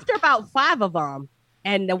 after about 5 of them,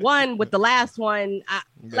 and the one with the last one,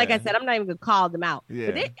 like I Yeah. said, I'm not even gonna call them out. Yeah.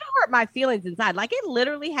 But it hurt my feelings inside. It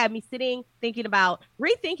literally had me rethinking about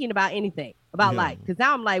anything about Yeah. life. Because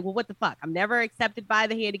now I'm like, well, what the fuck? I'm never accepted by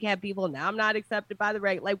the handicapped people. Now I'm not accepted by the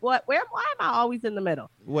regular. What? Why am I always in the middle?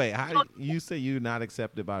 Wait, how you say you're not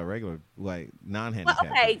accepted by regular, non-handicapped?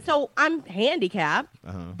 Well, okay, so I'm handicapped,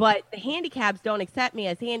 Uh-huh. but the handicaps don't accept me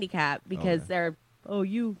as handicapped because Okay. they're, oh,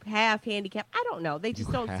 you half handicapped. I don't know. They just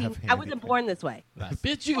You don't seem. half I wasn't handicapped. born this way. Like,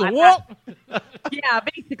 bitch, you can walk. Yeah,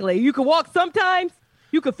 basically, you can walk sometimes.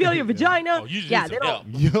 You can feel your vagina. Oh, you just yeah, need they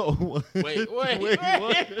some don't. help. Yo, Wait. what?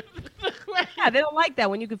 Yeah, they don't like that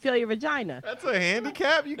when you can feel your vagina. That's a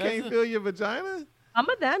handicap. You can't feel your vagina. Some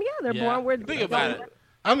of them, yeah, they're born with. Think about it.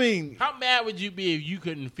 I mean, How mad would you be if you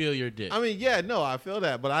couldn't feel your dick? I mean, yeah, no, I feel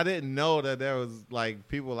that, but I didn't know that there was like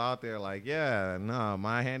people out there like, yeah, no,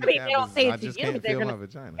 my handicap they don't is say it I to just you, can't but they're feel gonna- my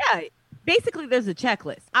vagina. Yeah, basically, there's a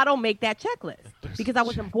checklist. I don't make that checklist because I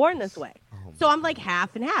wasn't born this way. So I'm like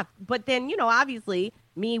half and half. But then, obviously,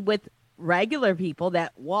 me with regular people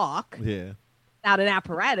that walk Yeah. without an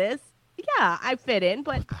apparatus, yeah, I fit in,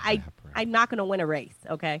 but I'm not going to win a race,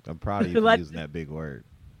 okay? I'm proud of you for Let's- using that big word.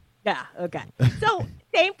 Yeah, okay. So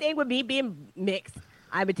same thing with me being mixed.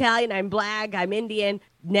 I'm Italian, I'm black, I'm Indian,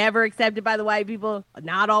 never accepted by the white people,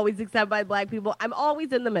 not always accepted by black people. I'm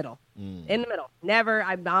always in the middle. In the middle. Never,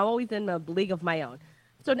 I'm always in a league of my own.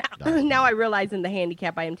 So now I realize in the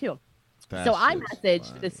handicap I am too. So I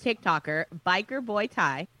messaged this TikToker, Biker Boy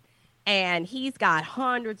Ty, and he's got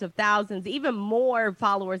hundreds of thousands, even more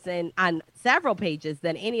followers on several pages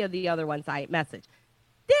than any of the other ones I messaged.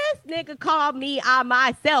 This nigga called me on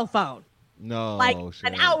my cell phone. No, Like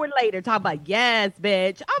shit. an hour later, talking about, yes,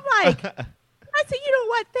 bitch. I'm like, I said, you know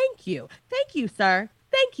what? Thank you. Thank you, sir.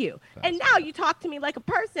 Thank you. And now you talk to me like a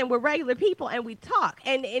person. We're regular people and we talk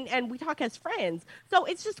and we talk as friends. So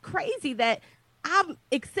it's just crazy that I'm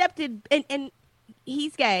accepted and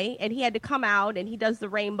he's gay and he had to come out and he does the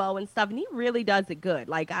rainbow and stuff and he really does it good.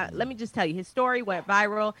 Like, let me just tell you, his story went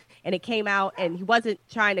viral and it came out and he wasn't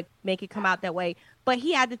trying to make it come out that way, but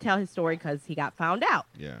he had to tell his story because he got found out.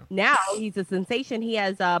 Yeah. Now he's a sensation. He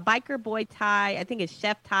has a Biker Boy Ty. I think it's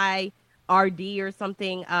Chef Ty RD or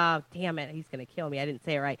something. Damn it. He's going to kill me. I didn't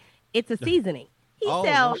say it right. It's a seasoning. He No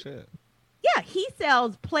sells, shit. yeah, he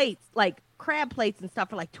sells plates, like crab plates and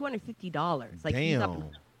stuff for like $250. Like, he's Damn.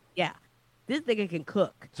 yeah. This nigga can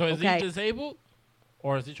cook. So is okay? he disabled,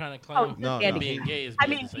 or is he trying to Oh, claim No, just no. being gay is I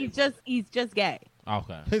being mean, disabled? he's just gay.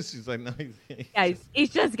 Okay. She's like, no, Yeah, he's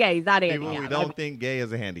just gay. He's not people, handicapped. we don't think gay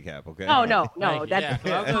is a handicap, okay? Oh, no. Thank you. That's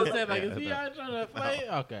Yeah, I was gonna say, like, is he out trying to play?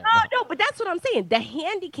 Okay. No, but that's what I'm saying. The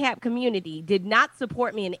handicap community did not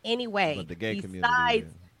support me in any way. But the gay community,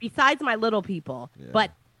 besides my little people. Yeah.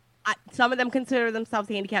 But some of them consider themselves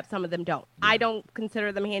handicapped. Some of them don't. I don't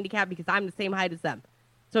consider them handicapped because I'm the same height as them,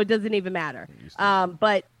 so it doesn't even matter.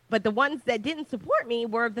 But the ones that didn't support me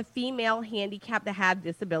were the female handicapped that have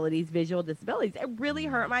disabilities, visual disabilities. It really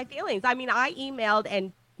hurt my feelings. I mean, I emailed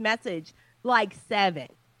and messaged like 7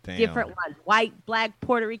 Damn. different ones, white, black,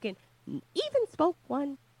 Puerto Rican, even spoke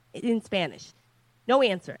one in Spanish. No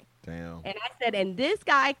answering. Damn. And I said, and this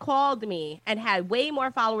guy called me and had way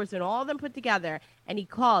more followers than all of them put together. And he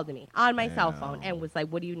called me on my cell phone and was like,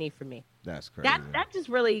 what do you need from me? That's crazy. That just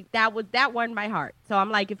really, that warmed my heart. So I'm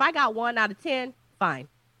like, if I got 1 out of 10, fine.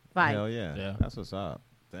 Hell yeah. Yeah. That's what's up.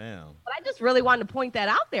 Damn. But I just really wanted to point that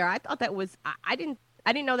out there. I thought that was, I didn't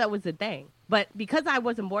know that was a thing. But because I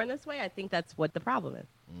wasn't born this way, I think that's what the problem is.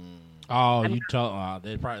 Oh, you tell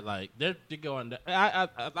they probably like they're going. I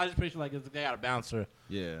just picture like they got a bouncer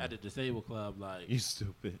Yeah. at the disabled club, like You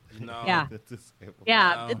stupid. no, Yeah. Disabled.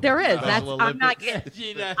 Yeah, Wow. there is. Special I'm not Olympics.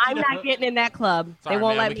 getting, I'm not getting in that club. Sorry, they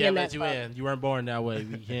won't man, let we me in can't that let you club. in. You weren't born that way.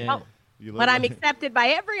 We can't. Oh, You look but I'm like- accepted by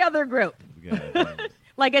every other group. God,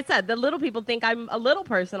 Like I said, the little people think I'm a little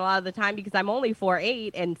person a lot of the time because I'm only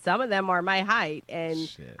 4'8", and some of them are my height, and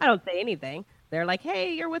Shit. I don't say anything. They're like,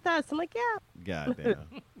 "Hey, you're with us." I'm like, "Yeah." God damn.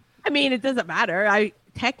 I mean, it doesn't matter. I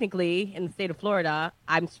technically, in the state of Florida,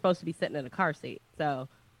 I'm supposed to be sitting in a car seat. So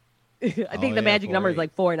I think the yeah, magic number is 4'8".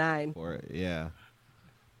 like 4'9". Yeah.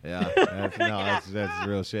 Yeah. That's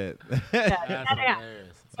real shit. That's Yeah.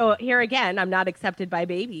 hilarious. So here again, I'm not accepted by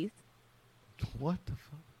babies. What the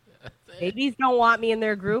fuck? Babies don't want me in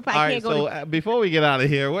their group. I All right, can't go so to. before we get out of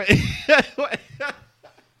here, wait.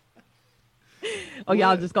 Oh,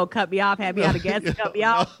 y'all just gonna cut me off? Have me out of gas? Cut me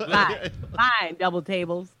off? Fine, fine. Double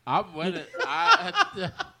tables. I'm with it.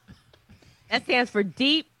 That stands for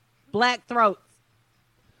deep black throats.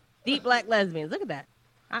 Deep black lesbians. Look at that.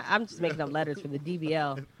 I'm just making up letters for the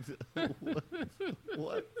DBL.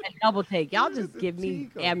 What? And double take. Y'all just the give me T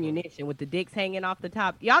come ammunition with the dicks hanging off the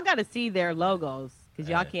top. Y'all got to see their logos because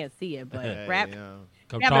y'all can't see it. But Hey, rap. yeah.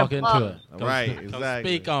 Come Yeah, but talk into fuck. it. Come, Right, come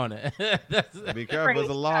exactly. speak on it. Be careful. There's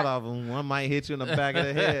a lot of them. One might hit you in the back of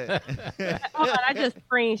the head. Hold on, I just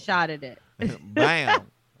screenshotted it. Bam.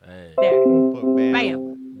 Hey. There. Put bam. Bam.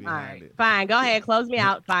 All behind right. it. Fine. Go ahead. Close me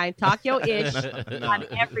out. Fine. Talk your ish No. on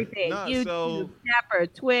everything. No, YouTube, so- Snapper,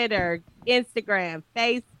 Twitter, Instagram,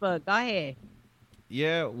 Facebook. Go ahead.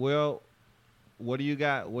 Yeah. Well, what do you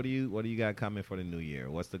got? What do you got coming for the new year?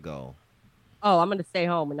 What's the goal? Oh, I'm gonna stay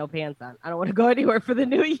home with no pants on. I don't want to go anywhere for the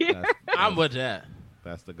new year. I'm with that.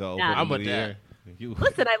 That's the goal. Yeah. for the I'm with new that. year. You,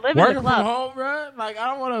 Listen, I live in Working the from club. home, bro. Like I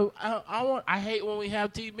don't want to. I hate when we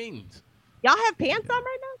have team meetings. Y'all have pants on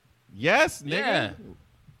right now? yes, nigga. Yeah.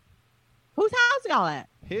 Whose house y'all at?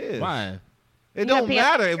 His. Why? It You got don't pants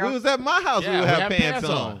matter. on, If we girl. was at my house, we Yeah, would we have have pants pants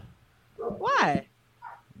on. on. What?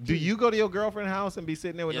 Do you go to your girlfriend's house and be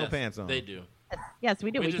sitting there with Yes, no pants on? They do. Yes,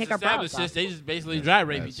 we do. We just take our bras established off. this. They just basically dry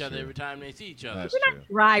rape That's each other true. every time they see each other. That's We're true. not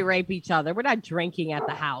dry rape each other. We're not drinking at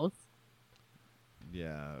the house.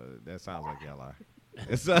 Yeah, that sounds like y'all are.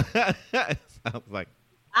 It sounds like.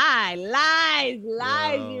 Lies,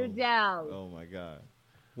 Yo. you tell. Oh my god.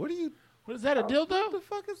 What are you? What is that, a What dildo? the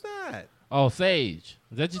fuck is that? Oh, Sage.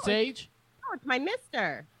 Is that your Sage? Oh, it's my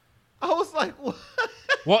mister. I was like, what?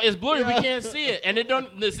 Well, it's blurry. We can't see it. And it don't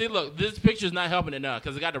see. Look, this picture's not helping it now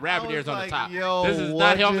because it got the rabbit I was ears on like, the top. yo, This is what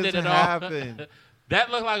not helping just it at all. happened?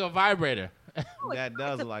 That looked like a vibrator. That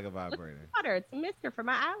does look like a vibrator. Butter. It's a mister for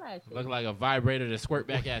my eyelashes. Look like a vibrator that squirt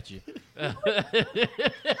back at you. I'm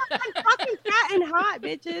fucking fat and hot,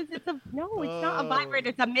 bitches. It's not a vibrator.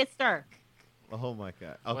 It's a mister. Oh my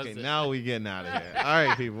god. What's Okay, it? now we getting out of here. All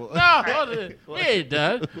right, people. No, hold it. We ain't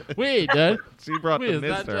done. We ain't done. She brought We the is not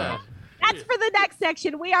mister done. out. That's for the next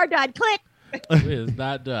section. We are done. Click. We is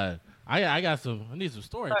not done. I got some. I need some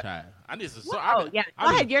story time. I need some. Oh, yeah. Go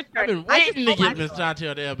ahead. Your turn. I've been I just waiting to told my get Miss story. Chantel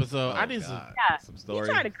on the episode. I need some. God. Yeah. Some He's story.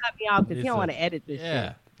 trying to cut me off because he It's don't a- want to edit this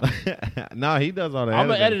Yeah. shit. No, he does all the I'm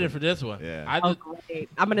gonna editing edit it for this one. Yeah. I Oh, just, great.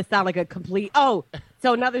 I'm going to sound like a complete. Oh,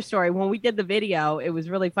 so another story. When we did the video, it was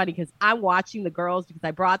really funny because I'm watching the girls because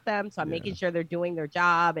I brought them. So I'm making sure they're doing their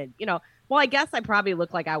job. And, well, I guess I probably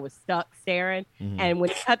looked like I was stuck staring. Mhm. And when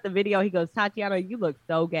he cut the video, he goes, Tatiana, you look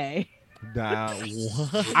so gay. Nah,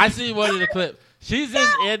 what? I see one of the clips. She's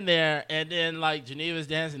just in there, and then like Geneva's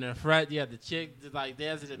dancing in front. You have the chick just like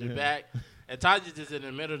dancing in the back, and Taji's just in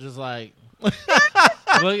the middle, just like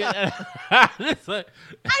looking at it's like,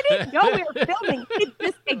 I didn't know we were filming. He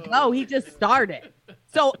just didn't go. He just started.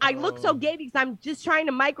 So I look so gay because I'm just trying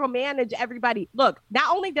to micromanage everybody. Look,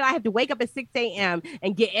 not only did I have to wake up at 6 a.m.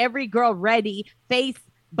 and get every girl ready, face,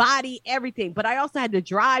 body, everything, but I also had to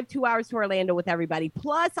drive 2 hours to Orlando with everybody.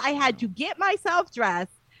 Plus, I had to get myself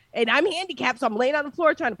dressed. And I'm handicapped, so I'm laying on the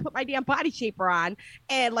floor trying to put my damn body shaper on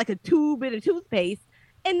and like a tube and a toothpaste.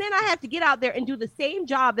 And then I have to get out there and do the same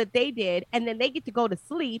job that they did. And then they get to go to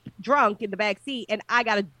sleep drunk in the back seat. And I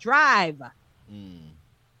got to drive.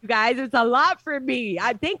 You guys, it's a lot for me.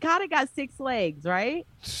 I thank God I got 6 legs, right?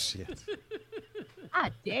 Shit. Ah,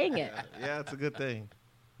 dang it. Yeah, it's a good thing.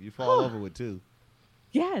 You fall over with 2.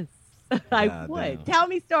 Yes, I God would. damn. Tell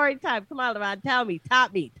me story time. Come on, Lavon. Tell me.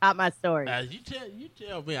 Top my story. you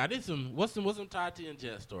tell me. I did some. What's some Tati and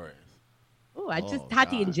Jet stories? Oh, I just Oh,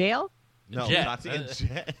 Tati in God. jail. No, Jet. Tati and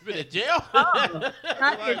Jet. You been in jail? Tati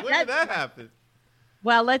Like, and when did Jet. that happen?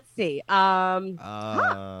 Well, let's see.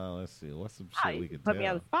 Let's see. What's some shit You we could put me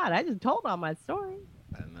on tell? the spot. I just told all my story.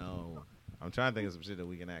 I know. I'm trying to think of some shit that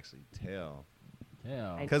we can actually tell.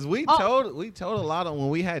 Yeah. Because we Oh. told a lot of when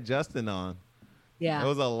we had Justin on. Yeah. There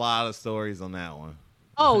was a lot of stories on that one.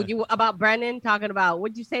 Oh, you about Brennan talking about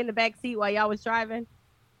what'd you say in the back seat while y'all was driving?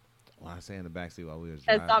 Well, I say in the backseat while we was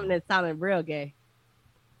Said driving. something that sounded real gay.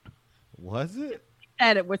 Was it?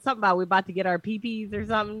 Said it was something about we about to get our PPs or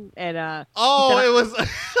something. And Oh, said, it was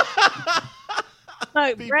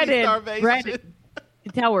look, PP Brennan, starvation.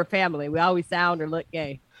 you can tell we're family. We always sound or look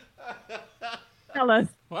gay. Tell us.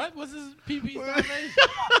 What? What's this PP starvation? Tell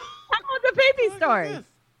us the PP story. this?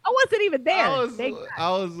 I wasn't even there. I Thank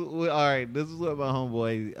was all right. This is with my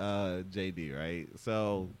homeboy JD, right?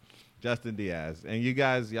 So Justin Diaz, and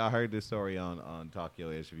y'all heard this story on Talk Yo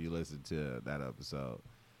Ish if you listened to that episode.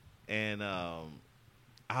 And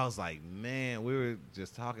I was like, man, we were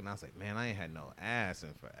just talking. I was like, man, I ain't had no ass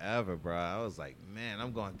in forever, bro. I was like, man,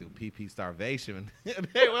 I'm going through PP starvation. And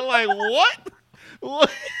they were like, what? What?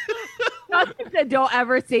 Justin said, don't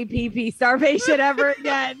ever say PP starvation ever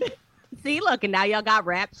again. See, look, and now y'all got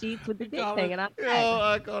rap sheets with the dick call it- hanging out. Yo,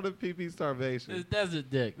 I called it PP starvation. This desert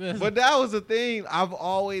dick. This- But that was the thing. I've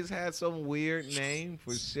always had some weird name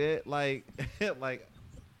for shit. Like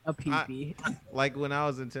A PP. like when I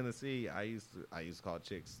was in Tennessee, I used to call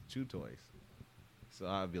chicks chew toys. So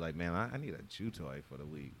I'd be like, man, I need a chew toy for the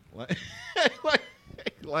week. Like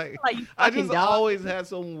Like you I fucking just dog. always had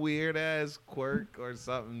some weird ass quirk or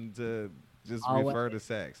something to just Always. refer to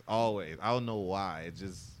sex. Always. I don't know why. It's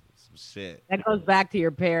just some shit. That goes back to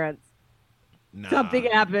your parents. Nah. Something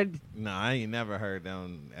happened. No, I ain't never heard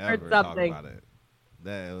them Heard ever talk something. about it.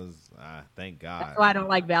 That was, thank God. That's why I don't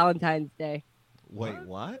like Valentine's Day. Wait,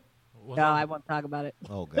 what? What's No, up? I won't talk about it.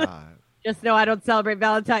 Oh God. Just know I don't celebrate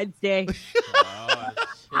Valentine's Day. Oh,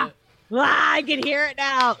 shit. Ah, I can hear it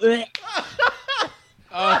now. Ugh.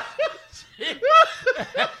 Oh, shit.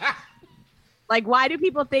 Like, why do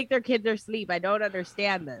people think their kids are asleep? I don't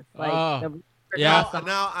understand this. Like, Oh. the Yeah.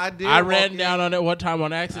 Now I did. I ran down on it one time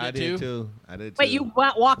on accident I did too. I did too. Wait, you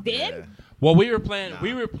walked in? Yeah. Well, we were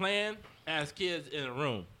playing as kids in a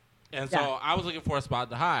room. And so Yeah. I was looking for a spot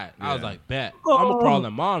to hide. I was Yeah. like, bet. I'm going to crawl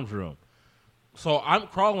in mom's room. So I'm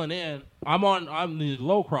crawling in. I'm the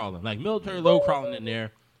low crawling, like military low crawling in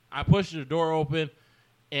there. I push the door open,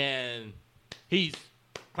 and he's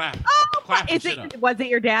clapping shit up. Was it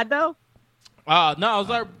your dad, though? No, it was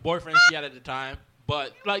our boyfriend she had at the time.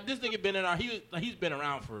 But, like, this nigga been in our, he's been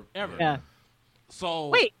around forever. Yeah. So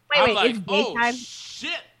Wait, I'm like, it's oh, daytime?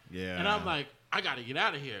 shit. Yeah. And I'm like, I got to get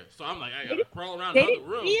out of here. So I'm like, I got to crawl around They the other didn't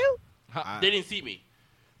room. see you? They didn't see me.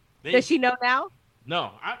 Does she know now?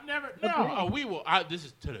 No, I've never. No, Okay. we will. This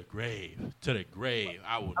is to the grave. To the grave.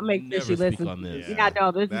 I will I'll make sure never she speak listens. on this. Yeah,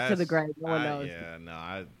 no, this is to That's- the grave. No one knows. Yeah, no,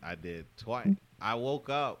 I did twice. I woke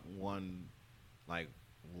up one, like,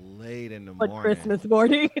 late in the But morning. Christmas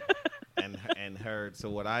morning. and heard.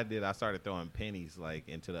 So what I did, I started throwing pennies, like,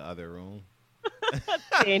 into the other room.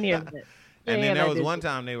 Can't hear it. And then Damn, there I was did one it.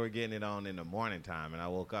 time they were getting it on in the morning time, and I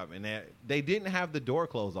woke up, and they didn't have the door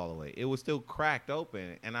closed all the way. It was still cracked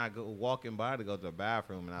open, and I go walking by to go to the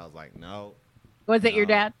bathroom, and I was like, no. Was it your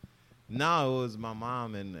No. dad? No, it was my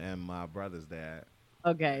mom and my brother's dad.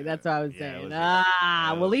 Okay, that's what I was Yeah, it saying. was just- yeah,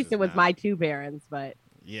 it Well, was at least just it was not- my two parents, but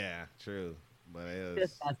Yeah, true. But it was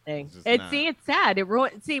disgusting. just It's not- see, it's sad. It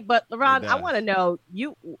ruined. See, but LeBron, I does. want to know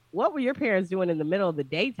what were your parents doing in the middle of the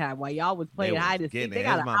daytime while y'all was playing hide and seek? They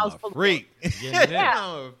got a house full freak.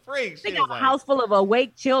 Yeah. a freak. They She got was a like, house full of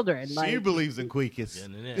awake children. She Like, believes in Queekus.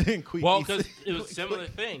 Getting it in. Queekies. Well, because it was a similar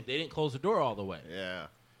thing. They didn't close the door all the way. Yeah.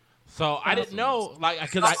 So I didn't know, like,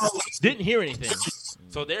 because I didn't hear anything.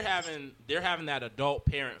 So they're having that adult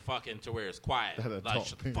parent fucking to where it's quiet. That Like, adult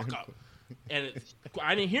shut the fuck parent. up. And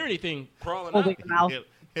I didn't hear anything crawling holding up. your mouth.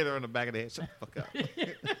 Hit her in the back of the head. Shut the fuck up.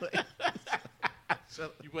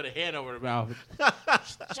 You put a hand over the mouth.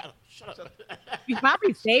 Shut up. you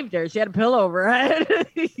probably saved her. She had a pillow over her head.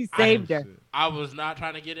 He saved her. I was not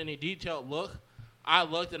trying to get any detailed look. I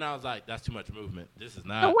looked and I was like, that's too much movement. This is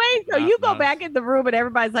not. So wait, so not- you go not- back in the room and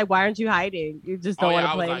everybody's like, "Why aren't you hiding? You just Oh, don't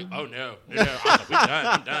yeah, want to I was play." like, oh, no. I was like, we're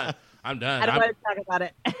done. I'm done. I don't want to talk about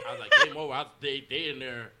it. I was like, game over. They in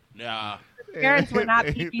there. Nah. Parents were not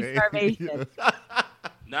PP starvation.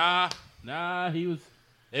 Nah,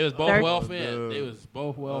 it was both They're- well fed. Oh, They was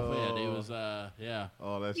both well fed. It oh. was yeah.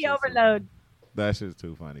 Oh, that's The overload. That shit's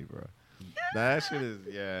too funny, bro. That shit is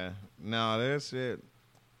No, that shit.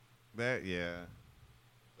 That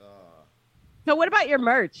So what about your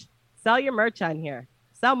merch? Sell your merch on here.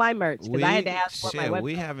 Sell my merch because I had to ask for my shit, website.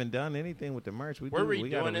 we haven't done anything with the merch. We gotta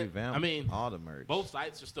redoing it. revamp I mean, all the merch. Both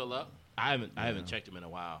sites are still up. I haven't checked them in a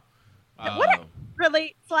while. What?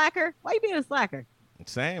 Really, slacker? Why you being a slacker?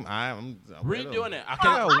 Same. I'm redoing it. Oh,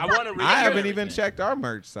 I want to redo I haven't even everything. checked our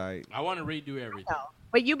merch site. I want to redo everything. No.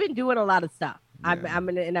 But you've been doing a lot of stuff. Yeah.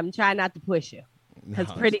 I'm trying not to push you because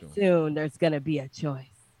No, pretty it's cool. soon there's gonna be a choice.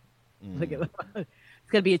 Look at it's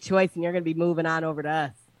gonna be a choice, and you're gonna be moving on over to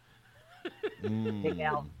us. Big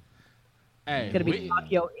L. Hey, It's gonna be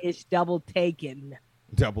Tokyo-ish double taken.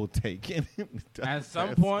 Double taken. at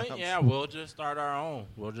some point, yeah, we'll just start our own.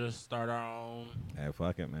 Hey,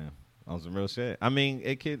 fuck it, man. On some real shit. I mean,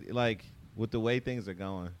 it could, like, with the way things are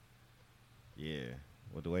going. Yeah,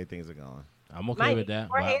 with the way things are going. I'm okay Might with be that.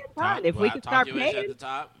 more hands-on. If we could start Tokyo Ish paying. at the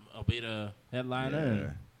top, I'll be the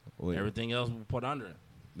headliner, and everything else we'll put under it.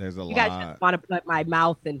 There's a You guys lot. just want to put my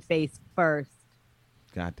mouth and face first.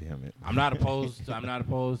 God damn it. I'm not opposed. I'm not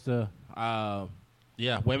opposed to.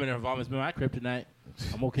 Women involvement's been my kryptonite.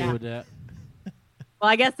 I'm okay Yeah. with that. Well,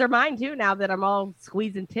 I guess they're mine too now that I'm all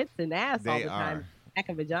squeezing tits and ass all They the time. are. Neck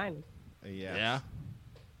and vagina. Yes. Yeah.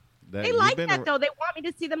 That- They you've like been that ar- though. They want me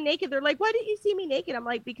to see them naked. They're like, "Why didn't you see me naked?" I'm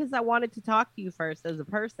like, "Because I wanted to talk to you first as a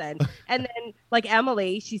person." And then like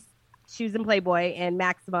Emily, she was in Playboy and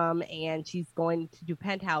Maximum, and she's going to do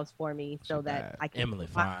Penthouse for me so She that bad. I can. Emily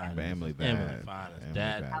Fine. Emily bad. Emily Fine. Emily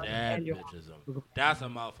Dad bad. bitchism. That's a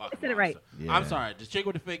motherfucker. I said it right. Yeah. I'm sorry. The chick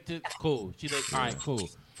with the fake tits, cool. She like, all right, cool.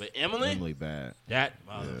 But Emily, Emily bad. that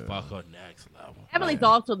motherfucker next level. Emily's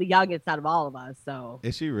also the youngest out of all of us, so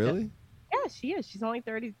Is she really? yeah, she is. She's only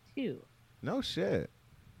 32. No shit.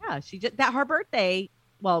 Yeah, she just that her birthday.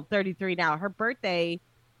 Well, 33 now. Her birthday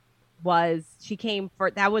was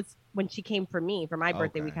that was when she came for me for my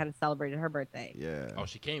birthday. We Okay. kind of celebrated her birthday. Yeah. Oh,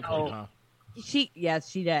 she came for Oh. you, huh? Yes,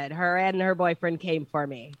 she did. Her and her boyfriend came for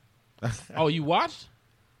me. Oh, you watched?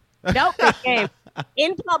 Nope, they came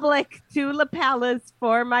in public to La Palace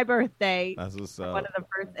for my birthday. That's what's One up. of the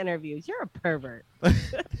first interviews. You're a pervert.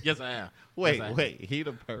 Yes, I am. Wait, Yes, I am. wait. He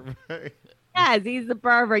the pervert. Yes, he's the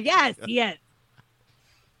pervert. Yes, he is.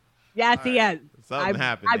 Yes, he is. Something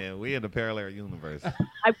happened I'm- there. We in the parallel universe.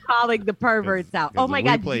 I'm calling the perverts out. 'cause Oh my if we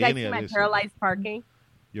God, did play you guys any see of my this shit- paralyzed parking?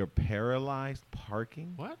 You're paralyzed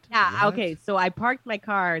parking? What? Yeah, What? okay. So I parked my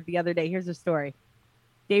car the other day. Here's the story.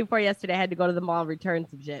 Day before yesterday, I had to go to the mall and return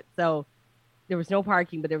some shit. So there was no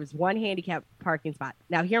parking, but there was one handicap parking spot.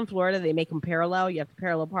 Now, here in Florida, they make them parallel. You have to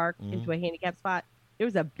parallel park into a handicap spot. There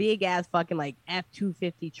was a big ass fucking like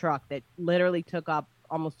F-250 truck that literally took up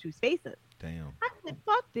almost 2 spaces. Damn. I said,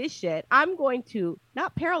 fuck this shit. I'm going to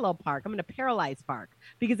not parallel park. I'm going to paralyze park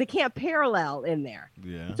because it can't parallel in there.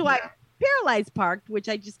 Yeah. So I paralyzed parked, which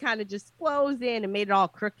I just kind of just closed in and made it all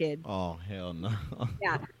crooked. Oh, hell no.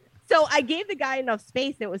 Yeah. So I gave the guy enough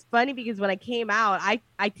space. It was funny because when I came out, I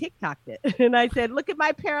TikToked it and I said, look at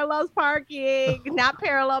my parallels parking, not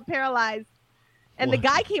parallel, paralyzed. And the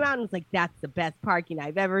guy came out and was like, that's the best parking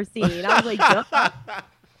I've ever seen. I was like,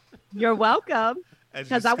 you're welcome.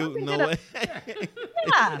 Because I wasn't gonna.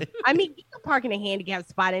 Yeah, I mean, you can park in a handicap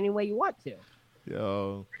spot any way you want to.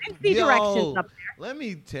 Yo. I see directions up there. Let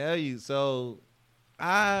me tell you. So,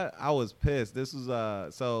 I was pissed. This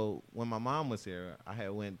was so when my mom was here, I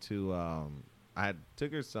had went to I had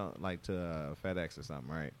took her to FedEx or something,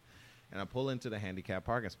 right? And I pull into the handicap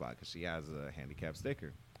parking spot because she has a handicap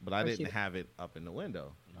sticker, but I didn't have it up in the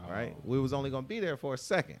window. Right? We was only gonna be there for a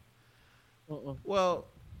second. Well,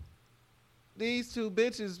 these 2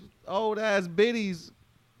 bitches, old ass biddies,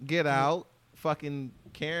 get out. Fucking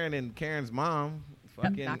Karen and Karen's mom,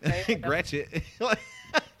 fucking Gretchen.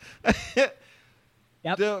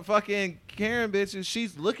 Yep. The fucking Karen bitches,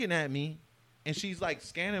 she's looking at me and she's like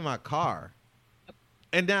scanning my car.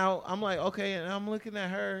 And now I'm like, okay, and I'm looking at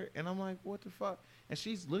her and I'm like, what the fuck? And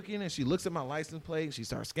she's looking and she looks at my license plate and she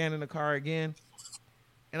starts scanning the car again.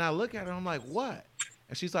 And I look at her and I'm like, what?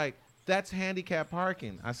 And she's like, that's handicap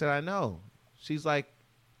parking. I said, I know. She's like,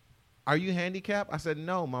 are you handicapped? I said,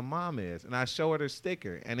 no, my mom is. And I show her the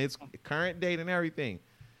sticker and it's current date and everything.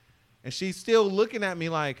 And she's still looking at me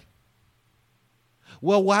like,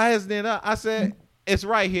 well, why isn't it up? I said, it's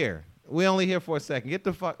right here. We only here for a second. Get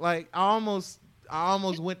the fuck. Like, I almost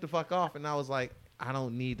went the fuck off, and I was like, I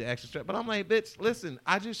don't need the extra strap. But I'm like, bitch, listen,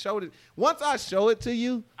 I just showed it. Once I show it to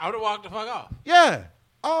you, I would have walked the fuck off. yeah.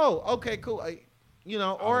 Oh, okay, cool.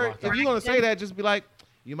 Or walked if you're gonna say that, just be like,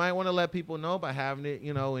 you might want to let people know by having it,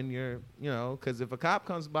 in your, because if a cop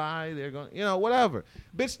comes by, they're going, whatever.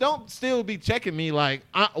 Bitch, don't still be checking me like,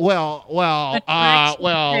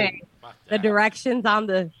 The directions on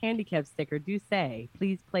the handicap sticker do say,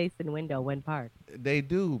 please place in window when parked. They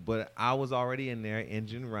do, but I was already in there,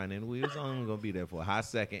 engine running. We was only going to be there for a hot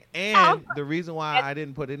second. And the reason why I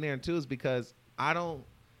didn't put it in there, too, is because I don't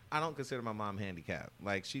consider my mom handicapped.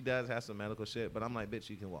 Like, she does have some medical shit, but I'm like, bitch,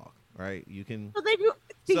 you can walk, right? You can. So, they do,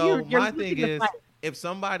 So you're my thing losing the is, fight. if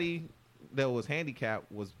somebody that was handicapped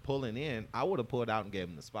was pulling in, I would have pulled out and gave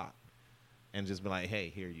them the spot and just be like, hey,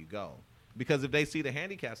 here you go. Because if they see the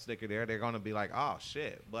handicap sticker there, they're going to be like, oh,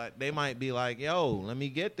 shit. But they might be like, yo, let me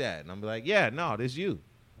get that. And I'm be like, yeah, no, this you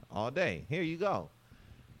all day. Here you go.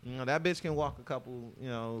 That bitch can walk a couple,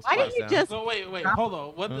 Why spots didn't you down. just? So wait, hold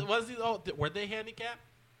on. Was these? Were they handicapped?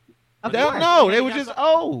 Of They, course. no, they were just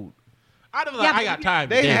old. I'd have Yeah, like, but I got time.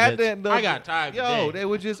 They today, had bitch. that. I got time. Yo, today. they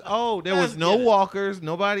were just old. There Let's was no get it. walkers.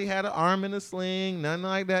 Nobody had an arm in a sling. Nothing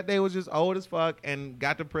like that. They was just old as fuck and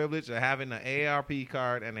got the privilege of having an AARP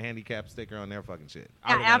card and a handicap sticker on their fucking shit.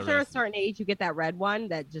 I Yeah, would've got after a arrested. certain age, you get that red one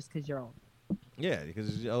that just because you're old. Yeah, because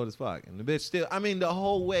she's old as fuck. And the bitch still, I mean, the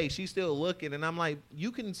whole way, she's still looking. And I'm like,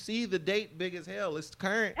 you can see the date big as hell. It's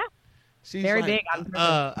current. Yeah. She's Very like, big on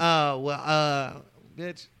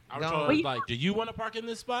bitch. I go told on. her, like, do you want to park in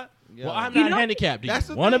this spot? Yeah. Well, I'm You not know- handicapped. Do That's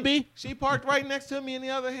you the want to thing. be? She parked right next to me in the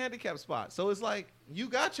other handicap spot. So it's like, you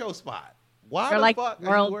got your spot. Why They're the like fuck are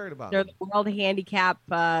world. you worried about They're me? the world handicap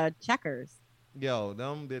checkers. Yo,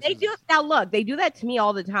 them bitches. They do now. Look, they do that to me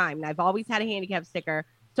all the time. And I've always had a handicap sticker.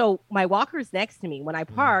 So my walker's next to me. When I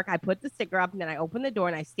park, I put the sticker up and then I open the door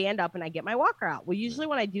and I stand up and I get my walker out. Well, usually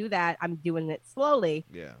when I do that, I'm doing it slowly.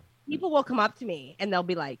 Yeah. People will come up to me and they'll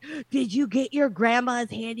be like, "Did you get your grandma's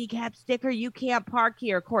handicap sticker? You can't park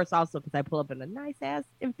here." Of course, also because I pull up in a nice ass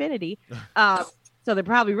Infinity, so they're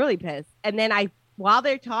probably really pissed. And then while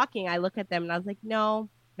they're talking, I look at them and I was like, "No,"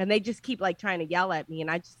 and they just keep like trying to yell at me, and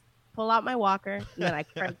I just pull out my walker and then I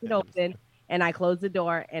crank it open and I close the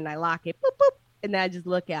door and I lock it, boop boop, and then I just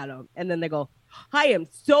look at them and then they go, "I am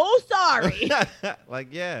so sorry." Like,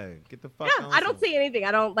 yeah, get the fuck Yeah, on. I don't say anything.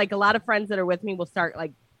 I don't like a lot of friends that are with me will start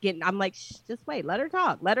like getting. I'm like, shh, just wait, let her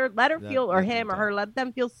talk, let her feel, or let them him or her, talk. let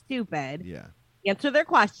them feel stupid. Yeah. Answer their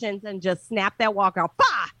questions and just snap that walk out,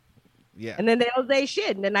 bah! Yeah. And then they don't say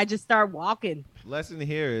shit, and then I just start walking. Lesson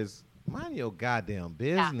here is Mind your goddamn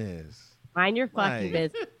business. Mind your fucking Like,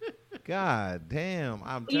 business. God damn.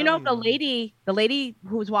 I'm You know, telling the lady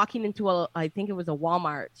who was walking into I think it was a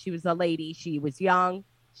Walmart. She was a lady. She was young.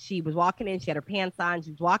 She was walking in. She had her pants on.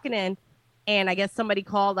 She was walking in. And I guess somebody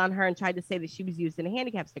called on her and tried to say that she was using a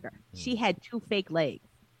handicap sticker. She had 2 fake legs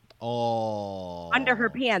under her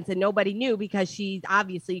pants, and nobody knew because she's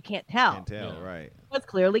obviously, you can't tell. Can't tell, right. It was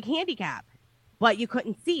clearly handicapped, but you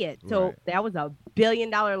couldn't see it. So Right. that was a $1 billion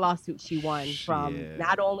lawsuit she won from Shit.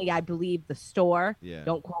 not only, I believe, the store. Yeah.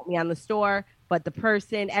 Don't quote me on the store, but the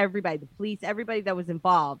person, everybody, the police, everybody that was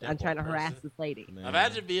involved That on poor trying to person. harass this lady. Man.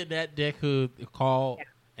 Imagine being that dick who called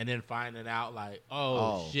and then finding out like,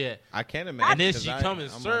 oh, shit. I can't imagine. And then 'cause she I- come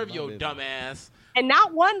and I'm serve like, your my dumb business. ass. And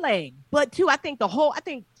not one leg, but 2. I think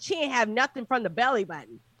she didn't have nothing from the belly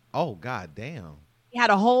button. Oh, god damn. She had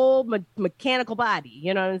a whole mechanical body.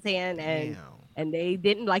 You know what I'm saying? And Damn. and they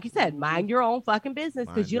didn't, like you said, mind your own fucking business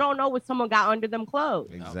because Mind you your- don't know what someone got under them clothes.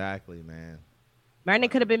 Exactly, man. Brandon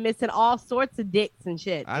could have been missing all sorts of dicks and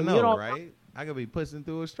shit. I and know, you don't right? I could be pushing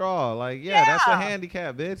through a straw. Like, that's a Yeah.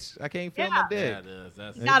 handicap, bitch. I can't feel my Yeah. dick. Yeah, it is.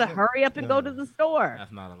 That's, You gotta hurry up and go to the store.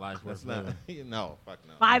 that's not a life That's worth not. living. No, fuck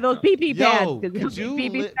no. Buy those pee-pee pads. Yo, 'cause could it'll you, be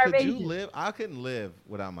pee-pee could you starvation. live? I couldn't live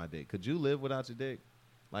without my dick. Could you live without your dick?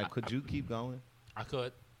 Like, could you keep going? I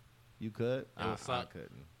could. You could. It would I suck.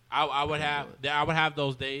 couldn't. I would have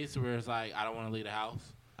those days where it's like I don't want to leave the house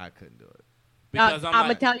I couldn't do it. because I'm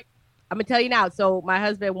like, gonna tell you now. So my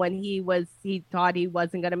husband, when he thought he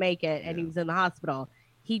wasn't gonna make it, and he was in the hospital.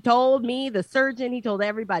 He told me, the surgeon, he told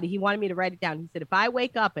everybody, he wanted me to write it down. He said, if I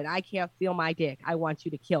wake up and I can't feel my dick, I want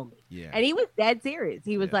you to kill me. Yeah. And he was dead serious.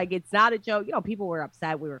 He was Yeah. like, it's not a joke. You know, people were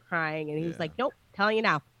upset. We were crying. And he was Yeah. like, nope, telling you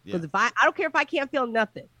now. Because Yeah. if I don't care if I can't feel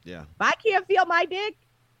nothing. Yeah. If I can't feel my dick,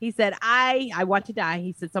 he said, I want to die.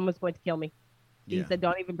 He said, someone's going to kill me. He Yeah. said,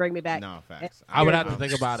 don't even bring me back. No, facts. I would have to I'm-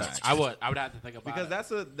 think about it. facts. I would have to think about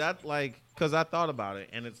Because it. because I thought about it,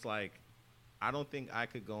 and it's like, I don't think I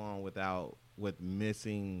could go on with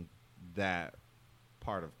missing that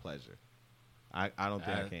part of pleasure. I don't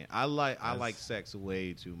think I can. I like sex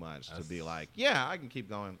way too much to be like, yeah, I can keep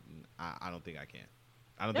going. I don't think I can.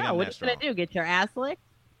 I don't think No, I'm what that are you strong. going to do? Get your ass licked?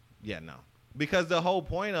 Yeah, no. Because the whole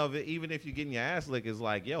point of it, even if you're getting your ass licked, is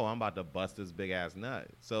like, yo, I'm about to bust this big ass nut.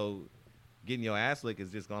 So getting your ass licked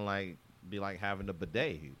is just gonna like be like having a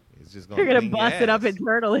bidet. It's just gonna You're going to clean your bust it up ass.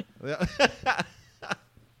 internally.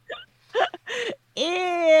 Ew.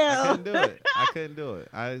 I couldn't do it.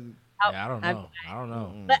 Yeah, I don't know. I don't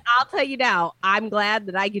know. But I'll tell you now, I'm glad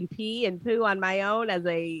that I can pee and poo on my own as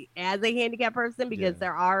a handicapped person because Yeah.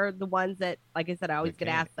 there are the ones that, like I said, I always That get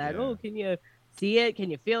can't, asked that. yeah. Oh, can you see it? Can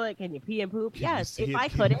you feel it? Can you pee and poop? Can you Yes. see If it? I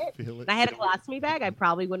Can couldn't, you feel it? and I had a colostomy bag, I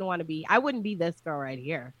probably wouldn't want to be. I wouldn't be this girl right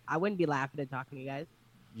here. I wouldn't be laughing and talking to you guys.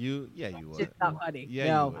 You It's would. just not funny. Yeah,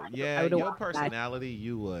 no, you would. I Yeah, would've your walked back. personality,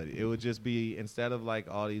 you would. It would just be, instead of like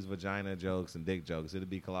all these vagina jokes and dick jokes, it'd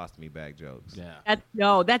be colostomy bag jokes. Yeah.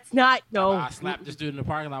 That's not. No. I slapped this dude in the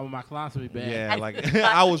parking lot with my colostomy bag. Yeah, like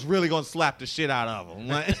I was really gonna slap the shit out of him.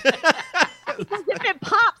 Like, Because if it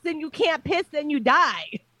pops and you can't piss, then you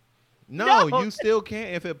die. no, No. you still can.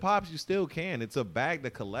 If it pops, you still can. It's a bag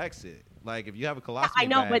that collects it. Like if you have a colostomy I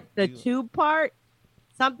know, bag, but the you- tube part,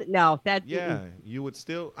 something. No, that. yeah, you would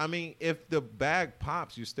still. I mean, if the bag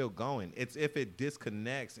pops, you're still going. It's if it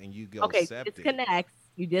disconnects and you go Okay, septic. disconnects.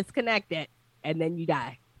 You disconnect it, and then you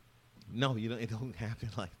die. No, you don't. It don't happen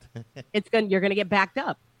like that. You're gonna get backed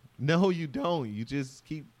up. No, you don't. You just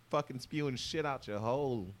keep fucking spewing shit out your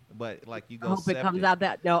hole. But like you I go hope septic. it comes out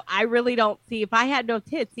that. No, I really don't see. If I had no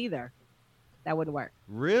tits either, that wouldn't work.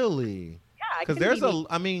 Really? Yeah, I Because couldn't there's even-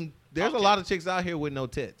 I mean, there's a Okay. lot of chicks out here with no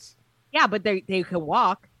tits. Yeah, but they can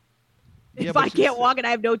walk. Yeah, If but I you can't said- walk and I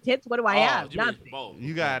have no tits, what do I have? you mean Nothing. both.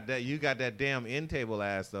 You got that. You got that damn end table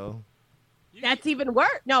ass though. That's even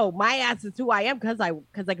worse. No, my ass is who I am because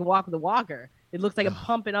I can walk with a walker. It looks like I'm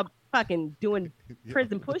pumping up, fucking doing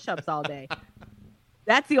prison push-ups all day.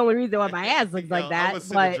 That's the only reason why my ass looks like I'm that. gonna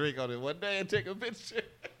sip a But drink on it one day and take a picture.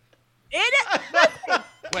 it is.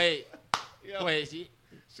 Wait, Yo, wait. She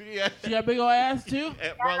she got big old ass too.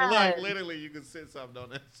 bro, look, Yes. literally, you can sit something on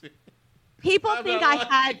that shit. People I'm think not I lying.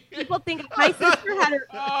 had. People think my sister had her.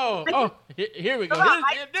 Oh, here we go. Come on,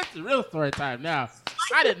 This is real story time now.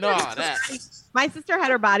 I didn't know all that. My sister had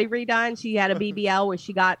her body redone. She had a BBL where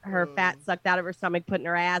she got her fat sucked out of her stomach, put in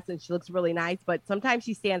her ass, and she looks really nice. But sometimes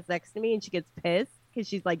she stands next to me and she gets pissed because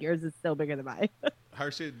she's like, "Yours is still bigger than mine." Her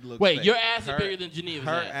shit looks. Wait, fake. your ass Her- is bigger than Geneva's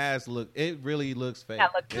Her ass. ass look. It really looks fake. Yeah,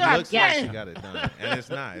 look, it God looks like she damn. got it done, and it's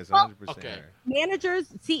not. It's Well, 100% okay. her. Managers,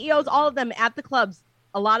 CEOs, all of them at the clubs.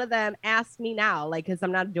 A lot of them ask me now, like, because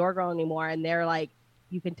I'm not a door girl anymore, and they're like,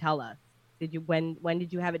 "You can tell us." when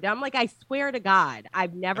did you have it done? I'm like, I swear to God,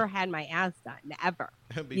 I've never had my ass done, ever.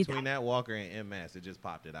 Between that walker and MS, it just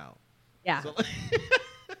popped it out. Yeah, So,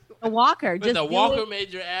 the walker. But Just the do walker it.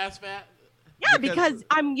 made your ass fat. Yeah, because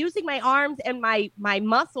I'm using my arms and my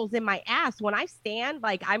muscles in my ass. When I stand,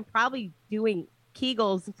 like I'm probably doing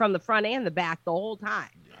Kegels from the front and the back the whole time.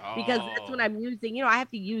 Because that's what I'm using. You know, I have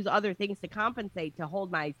to use other things to compensate to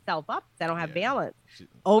hold myself up because I don't have balance.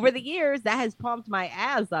 Over the years, that has pumped my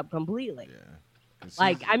ass up completely. Yeah.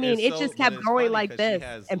 Like, I mean, it just kept going like funny this.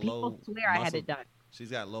 'cause she And has people low swear I had muscle- it done. She's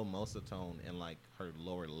got low muscletone in like her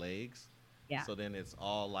lower legs. Yeah. So then it's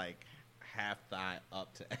all like half thigh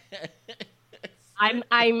up to.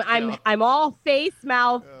 I'm all face,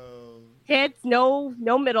 mouth, tits, no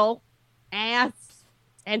middle, ass,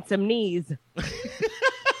 and some knees.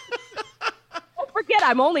 Don't forget,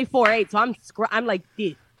 I'm only 4'8", so I'm like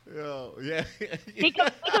this. Oh, yeah. Think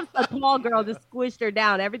of a tall girl just squished her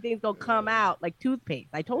down. Everything's gonna come out like toothpaste.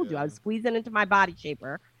 I told you, I was squeezing into my body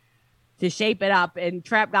shaper to shape it up. And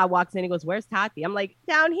Trap God walks in and goes, "Where's Tati?" I'm like,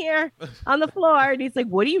 "Down here on the floor." And he's like,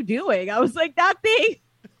 "What are you doing?" I was like, "Nothing."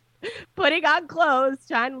 Putting on clothes,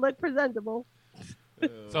 trying to look presentable.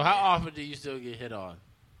 So how often do you still get hit on?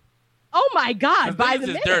 Oh my God! By Niggas the is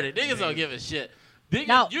minute. dirty. Niggas don't give a shit. Niggas,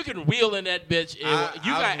 No. You can wheel in that bitch. And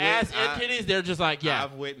you got ass and titties. They're just like, yeah.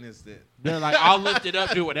 I've witnessed it. They're like, I'll lift it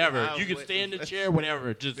up, do whatever. I've You can stay in the witnessed chair,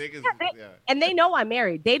 whatever. Just Niggas, yeah. And they know I'm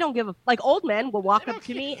married. They don't give a like. Old men will walk up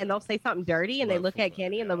to me and they'll say something dirty, and they look at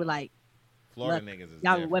Kenny and they'll be like, Florida "Look, niggas is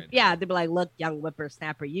young different. whip." Yeah, they'll be like, "Look, young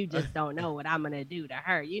whippersnapper, you just don't know what I'm gonna do to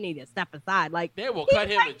her. You need to step aside." Like, they will cut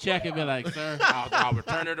him a check and be like, "Sir, I'll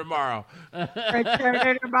return her tomorrow." return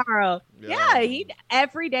her tomorrow. Yeah. Yeah,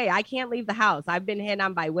 every day. I can't leave the house. I've been hit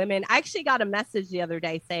on by women. I actually got a message the other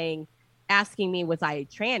day asking me, was I a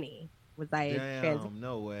tranny? Was I a trans? Damn,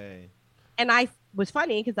 no way. And I was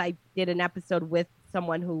funny because I did an episode with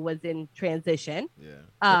someone who was in transition.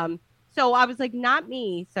 Yeah. So I was like, "Not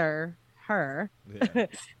me, sir, her." Yeah.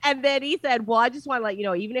 And then he said, "Well, I just want to let you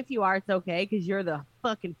know, even if you are, it's okay because you're the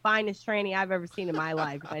fucking finest tranny I've ever seen in my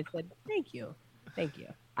life." And I said, "Thank you.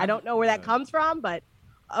 I don't know where that comes from, but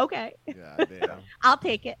okay, God damn. I'll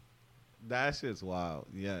take it." That shit's wild.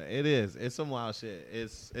 Yeah, it is. It's some wild shit.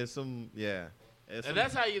 It's some, yeah. It's And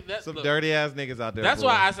that's how you. some Look, dirty ass niggas out there. That's boy.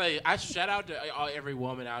 why I say I shout out to every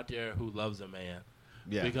woman out there who loves a man.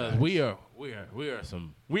 Yeah, because facts. we are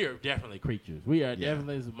definitely creatures. We are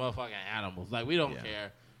definitely some motherfucking animals. Like we don't Yeah.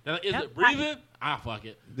 care. They're like, is it breathing? I'll fuck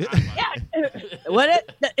it.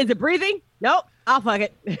 Is it breathing? Nope. I'll fuck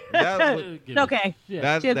it. It's okay.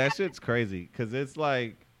 Yeah. That shit's crazy because it's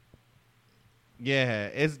like, yeah,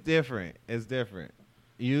 it's different. It's different.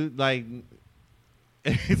 You like,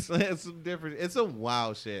 it's some different. It's some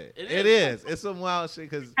wild shit. It is. It's some wild shit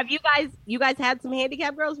because Have you guys had some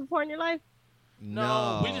handicapped girls before in your life?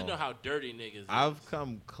 No, we just know how dirty niggas. I've is.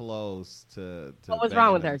 come close to What was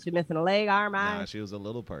wrong with her? She missing a leg, arm, eye? Nah, she was a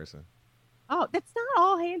little person. Oh, that's not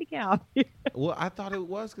all handicapped. Well, I thought it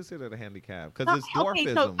was considered a handicap because it's dwarfism,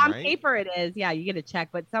 okay, so on right? paper it is. Yeah, you get a check,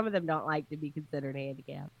 but some of them don't like to be considered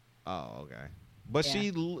handicapped. Oh, okay. But Yeah.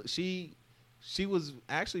 she was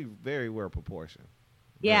actually very well proportioned.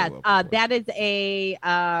 Yes, Very well proportioned. that is a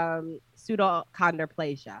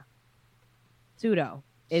pseudochondroplasia. Pseudo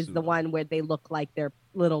is the Pseudo. one where they look like they're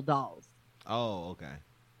little dolls. Oh, okay.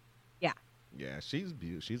 Yeah. Yeah, she's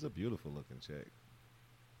she's a beautiful looking chick.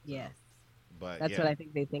 Yes, But that's yeah, what I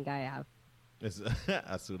think they think I have. It's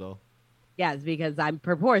a pseudo. Yes, because I'm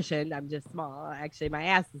proportioned. I'm just small. Actually, my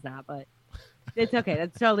ass is not, but it's okay.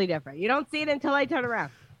 That's totally different. You don't see it until I turn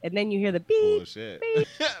around, and then you hear the beep. Bullshit. beep.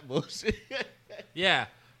 Bullshit. Yeah,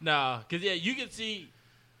 no, because you can see.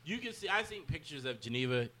 I seen pictures of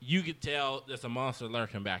Geneva. You could tell there's a monster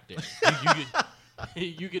lurking back there.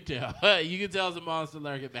 You could tell. You could tell there's a monster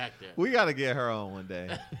lurking back there. We gotta get her on one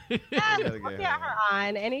day. Yeah, gotta I'll get get her her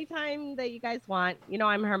on anytime that you guys want. You know,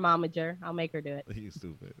 I'm her momager. I'll make her do it. You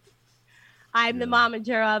stupid. I'm the Yeah.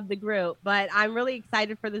 momager of the group, but I'm really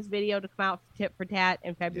excited for this video to come out tit for tat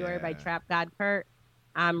in February by Yeah. Trap God Kurt.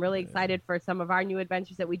 I'm really excited for some of our new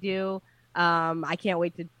adventures that we do. I can't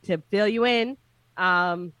wait to fill you in.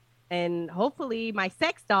 And hopefully my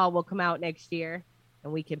sex doll will come out next year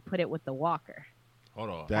and we can put it with the walker. Hold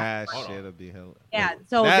on. That Hold on. shit'll be hell. Yeah,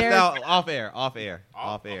 so That's there's now off air. Okay. Off air.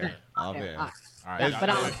 All right. All right, But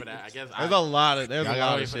y'all I'll- wait for that. I guess There's a lot of y'all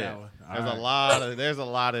gotta wait for shit. that one. All There's right. there's a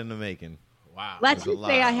lot in the making. Wow. Let's There's a just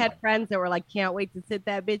say I lot. had friends that were like, can't wait to sit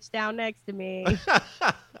that bitch down next to me.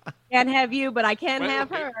 Can't have you, but I can Wait, have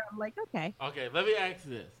wait. her. I'm like, okay, Okay, let me ask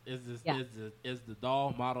this: Yeah. is the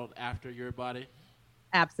doll modeled after your body?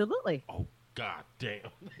 absolutely. Oh God damn!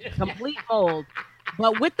 Complete mold,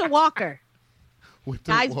 but with the walker. with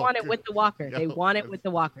the Guys walker. want it with the walker. They Yo, want it with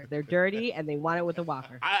the walker. They're dirty and they want it with the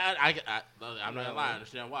walker. I'm not gonna lie. I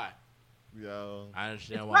understand why. Yo. I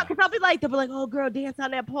understand why. Because they'll be like, oh, girl, dance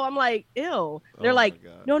on that pole. I'm like, ew. They're Oh, like, my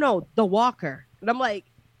God. no, the walker. And I'm like,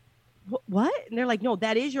 what? And they're like, no,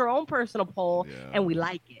 that is your own personal pole, Yeah. and we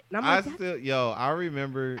like it. And I'm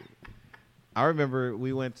like, I remember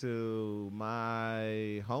we went to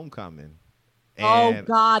my homecoming. Oh, and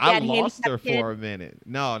God, I that lost her handicapped kid? for a minute.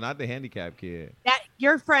 No, not the handicapped kid. that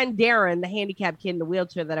your friend Darren, the handicapped kid in the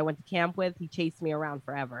wheelchair that I went to camp with, he chased me around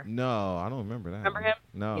forever. No, I don't remember that. Remember him?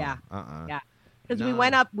 No. Yeah. Uh-uh. Yeah. Because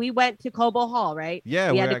Nah. we went to Cobo Hall, right?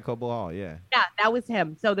 Yeah, We we're had to- at Cobo Hall. Yeah. Yeah, that was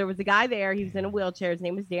him. So there was a guy there. He was in a wheelchair. His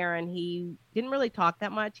name was Darren. He didn't really talk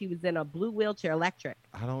that much. He was in a blue wheelchair, electric.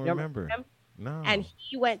 I don't You remember. him? No. And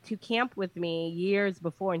he went to camp with me years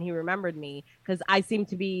before, and he remembered me because I seem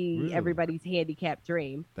to be Really? everybody's handicapped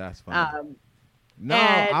dream. That's funny. No,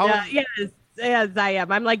 and, I was, yes, I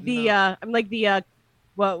am. I'm like the, No.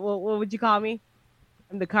 what would you call me?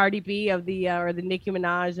 I'm the Cardi B of the, or the Nicki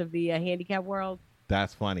Minaj of the handicap world.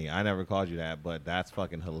 that's funny. I never called you that, but that's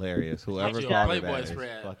fucking hilarious. Whoever you a called her Playboy that is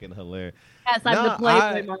spread. fucking hilarious. Yes, I'm No, the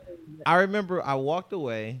Playboy model. I remember I walked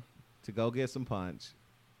away to go get some punch,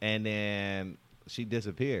 and then she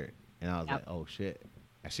disappeared. And I was Yep. like, oh, shit.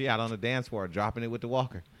 And she out on the dance floor dropping it with the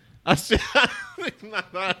walker. I said,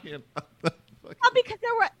 not out here. Oh, because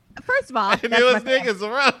there were, first of all, And that's there was my friend. niggas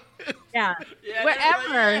around. Yeah. Yeah,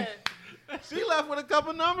 Wherever. She left with a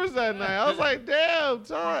couple numbers that night. I was like, damn,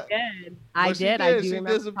 Todd. I But she did. I do She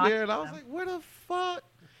remember disappeared. I talking was to like, where the fuck?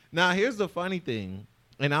 Now, here's the funny thing,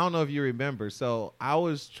 and I don't know if you remember. So I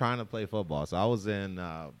was trying to play football. So I was in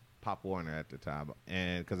Pop Warner at the time,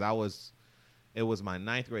 and because it was my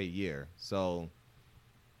 9th grade year. So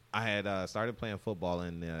I had started playing football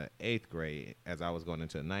in the 8th grade as I was going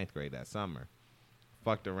into the 9th grade that summer.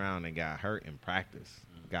 Fucked around and got hurt in practice.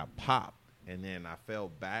 Got popped. And then I fell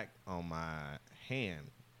back on my hand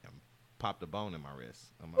and popped a bone in my wrist.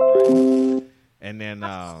 On my right. And then,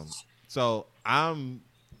 so I'm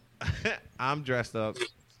dressed up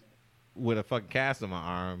with a fucking cast on my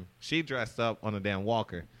arm. She dressed up on a damn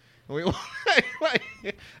walker. And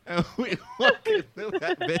we walking through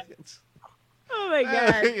that bitch. Oh my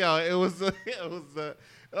God. Yo, it was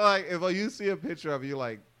like if you see a picture of you,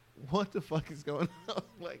 like, what the fuck is going on?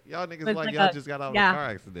 Like y'all niggas It's like like y'all a- just got out of yeah. a car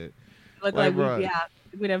accident. Look Like, like bruh.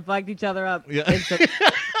 we done fucked each other up. Yeah. Instantly.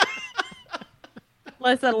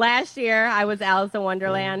 Listen, last year I was Alice in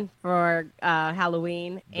Wonderland for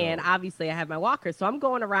Halloween, and Dope. obviously I have my walker, so I'm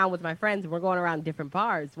going around with my friends, and we're going around different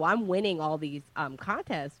bars. Well, I'm winning all these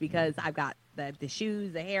contests because I've got the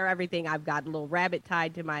shoes, the hair, everything. I've got a little rabbit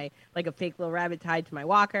tied to my, like a fake little rabbit tied to my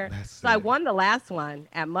walker. That's So I sick. won the last one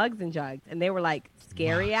at Mugs and Jugs, and they were like,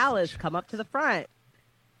 "Scary Alice, come up to the front."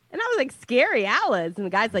 And I was like, "Scary Alice," and the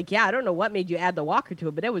guy's like, "Yeah, I don't know what made you add the walker to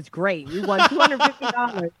it, but it was great. We won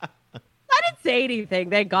 $250." I didn't say anything,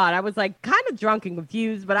 thank God. I was like kind of drunk and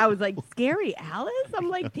confused, but I was like, "Scary Alice?" I'm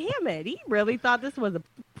like, damn it, he really thought this was a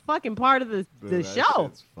fucking part of the Dude, that show.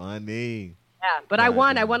 shit's funny. Yeah, but I God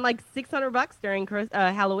won. damn. I won like $600 during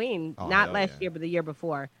Halloween, Oh, not hell last yeah. year, but the year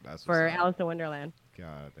before That's for what's up. Alice in Wonderland.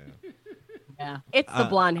 God damn. Yeah, it's the Uh,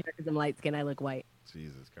 blonde hair because I'm light skinned. I look white.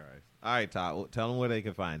 Jesus Christ. All right, Todd. Well, tell them where they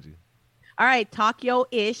can find you. All right,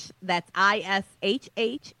 Talkyo-ish. That's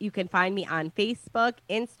ISHH. You can find me on Facebook,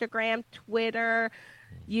 Instagram, Twitter,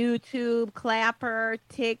 YouTube, Clapper,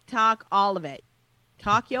 TikTok, all of it.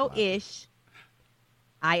 Talkyo-ish,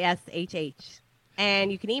 ISHH.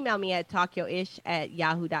 And you can email me at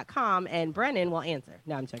talkyoish@yahoo.com, and Brennan will answer.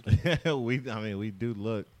 No, I'm joking. we do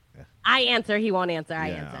look. I answer. He won't answer. I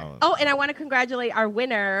Yeah, answer. I'll- Oh, and I want to congratulate our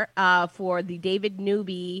winner for the David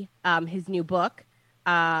Newby, his new book.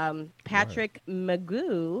 Patrick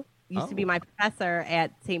Magoo used to be Oh. my professor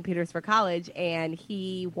at St. Petersburg College, and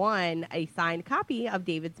he won a signed copy of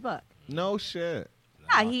David's book. No shit.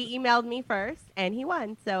 Yeah, he emailed me first, and he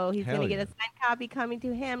won. So he's Hell going to get yeah. a signed copy coming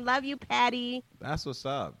to him. Love you, Patty. That's what's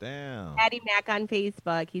up. Damn. Patty Mac on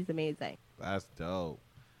Facebook. He's amazing. That's dope.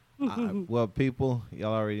 Well, people,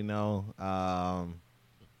 y'all already know.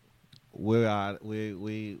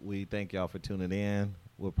 We thank y'all for tuning in.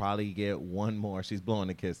 We'll probably get one more. She's blowing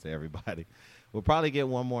a kiss to everybody. We'll probably get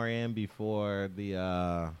one more in before the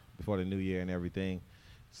new year and everything.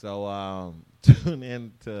 So tune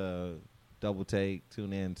in to Double Take.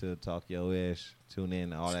 Tune in to Talk Yo-ish. Tune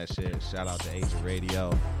in to all that shit. Shout out to Asia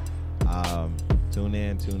Radio. Tune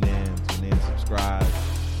in. Subscribe.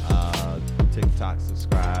 TikTok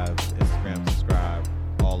subscribe. Instagram subscribe.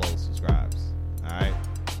 All those subscribes. All right.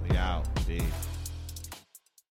 We out. Peace.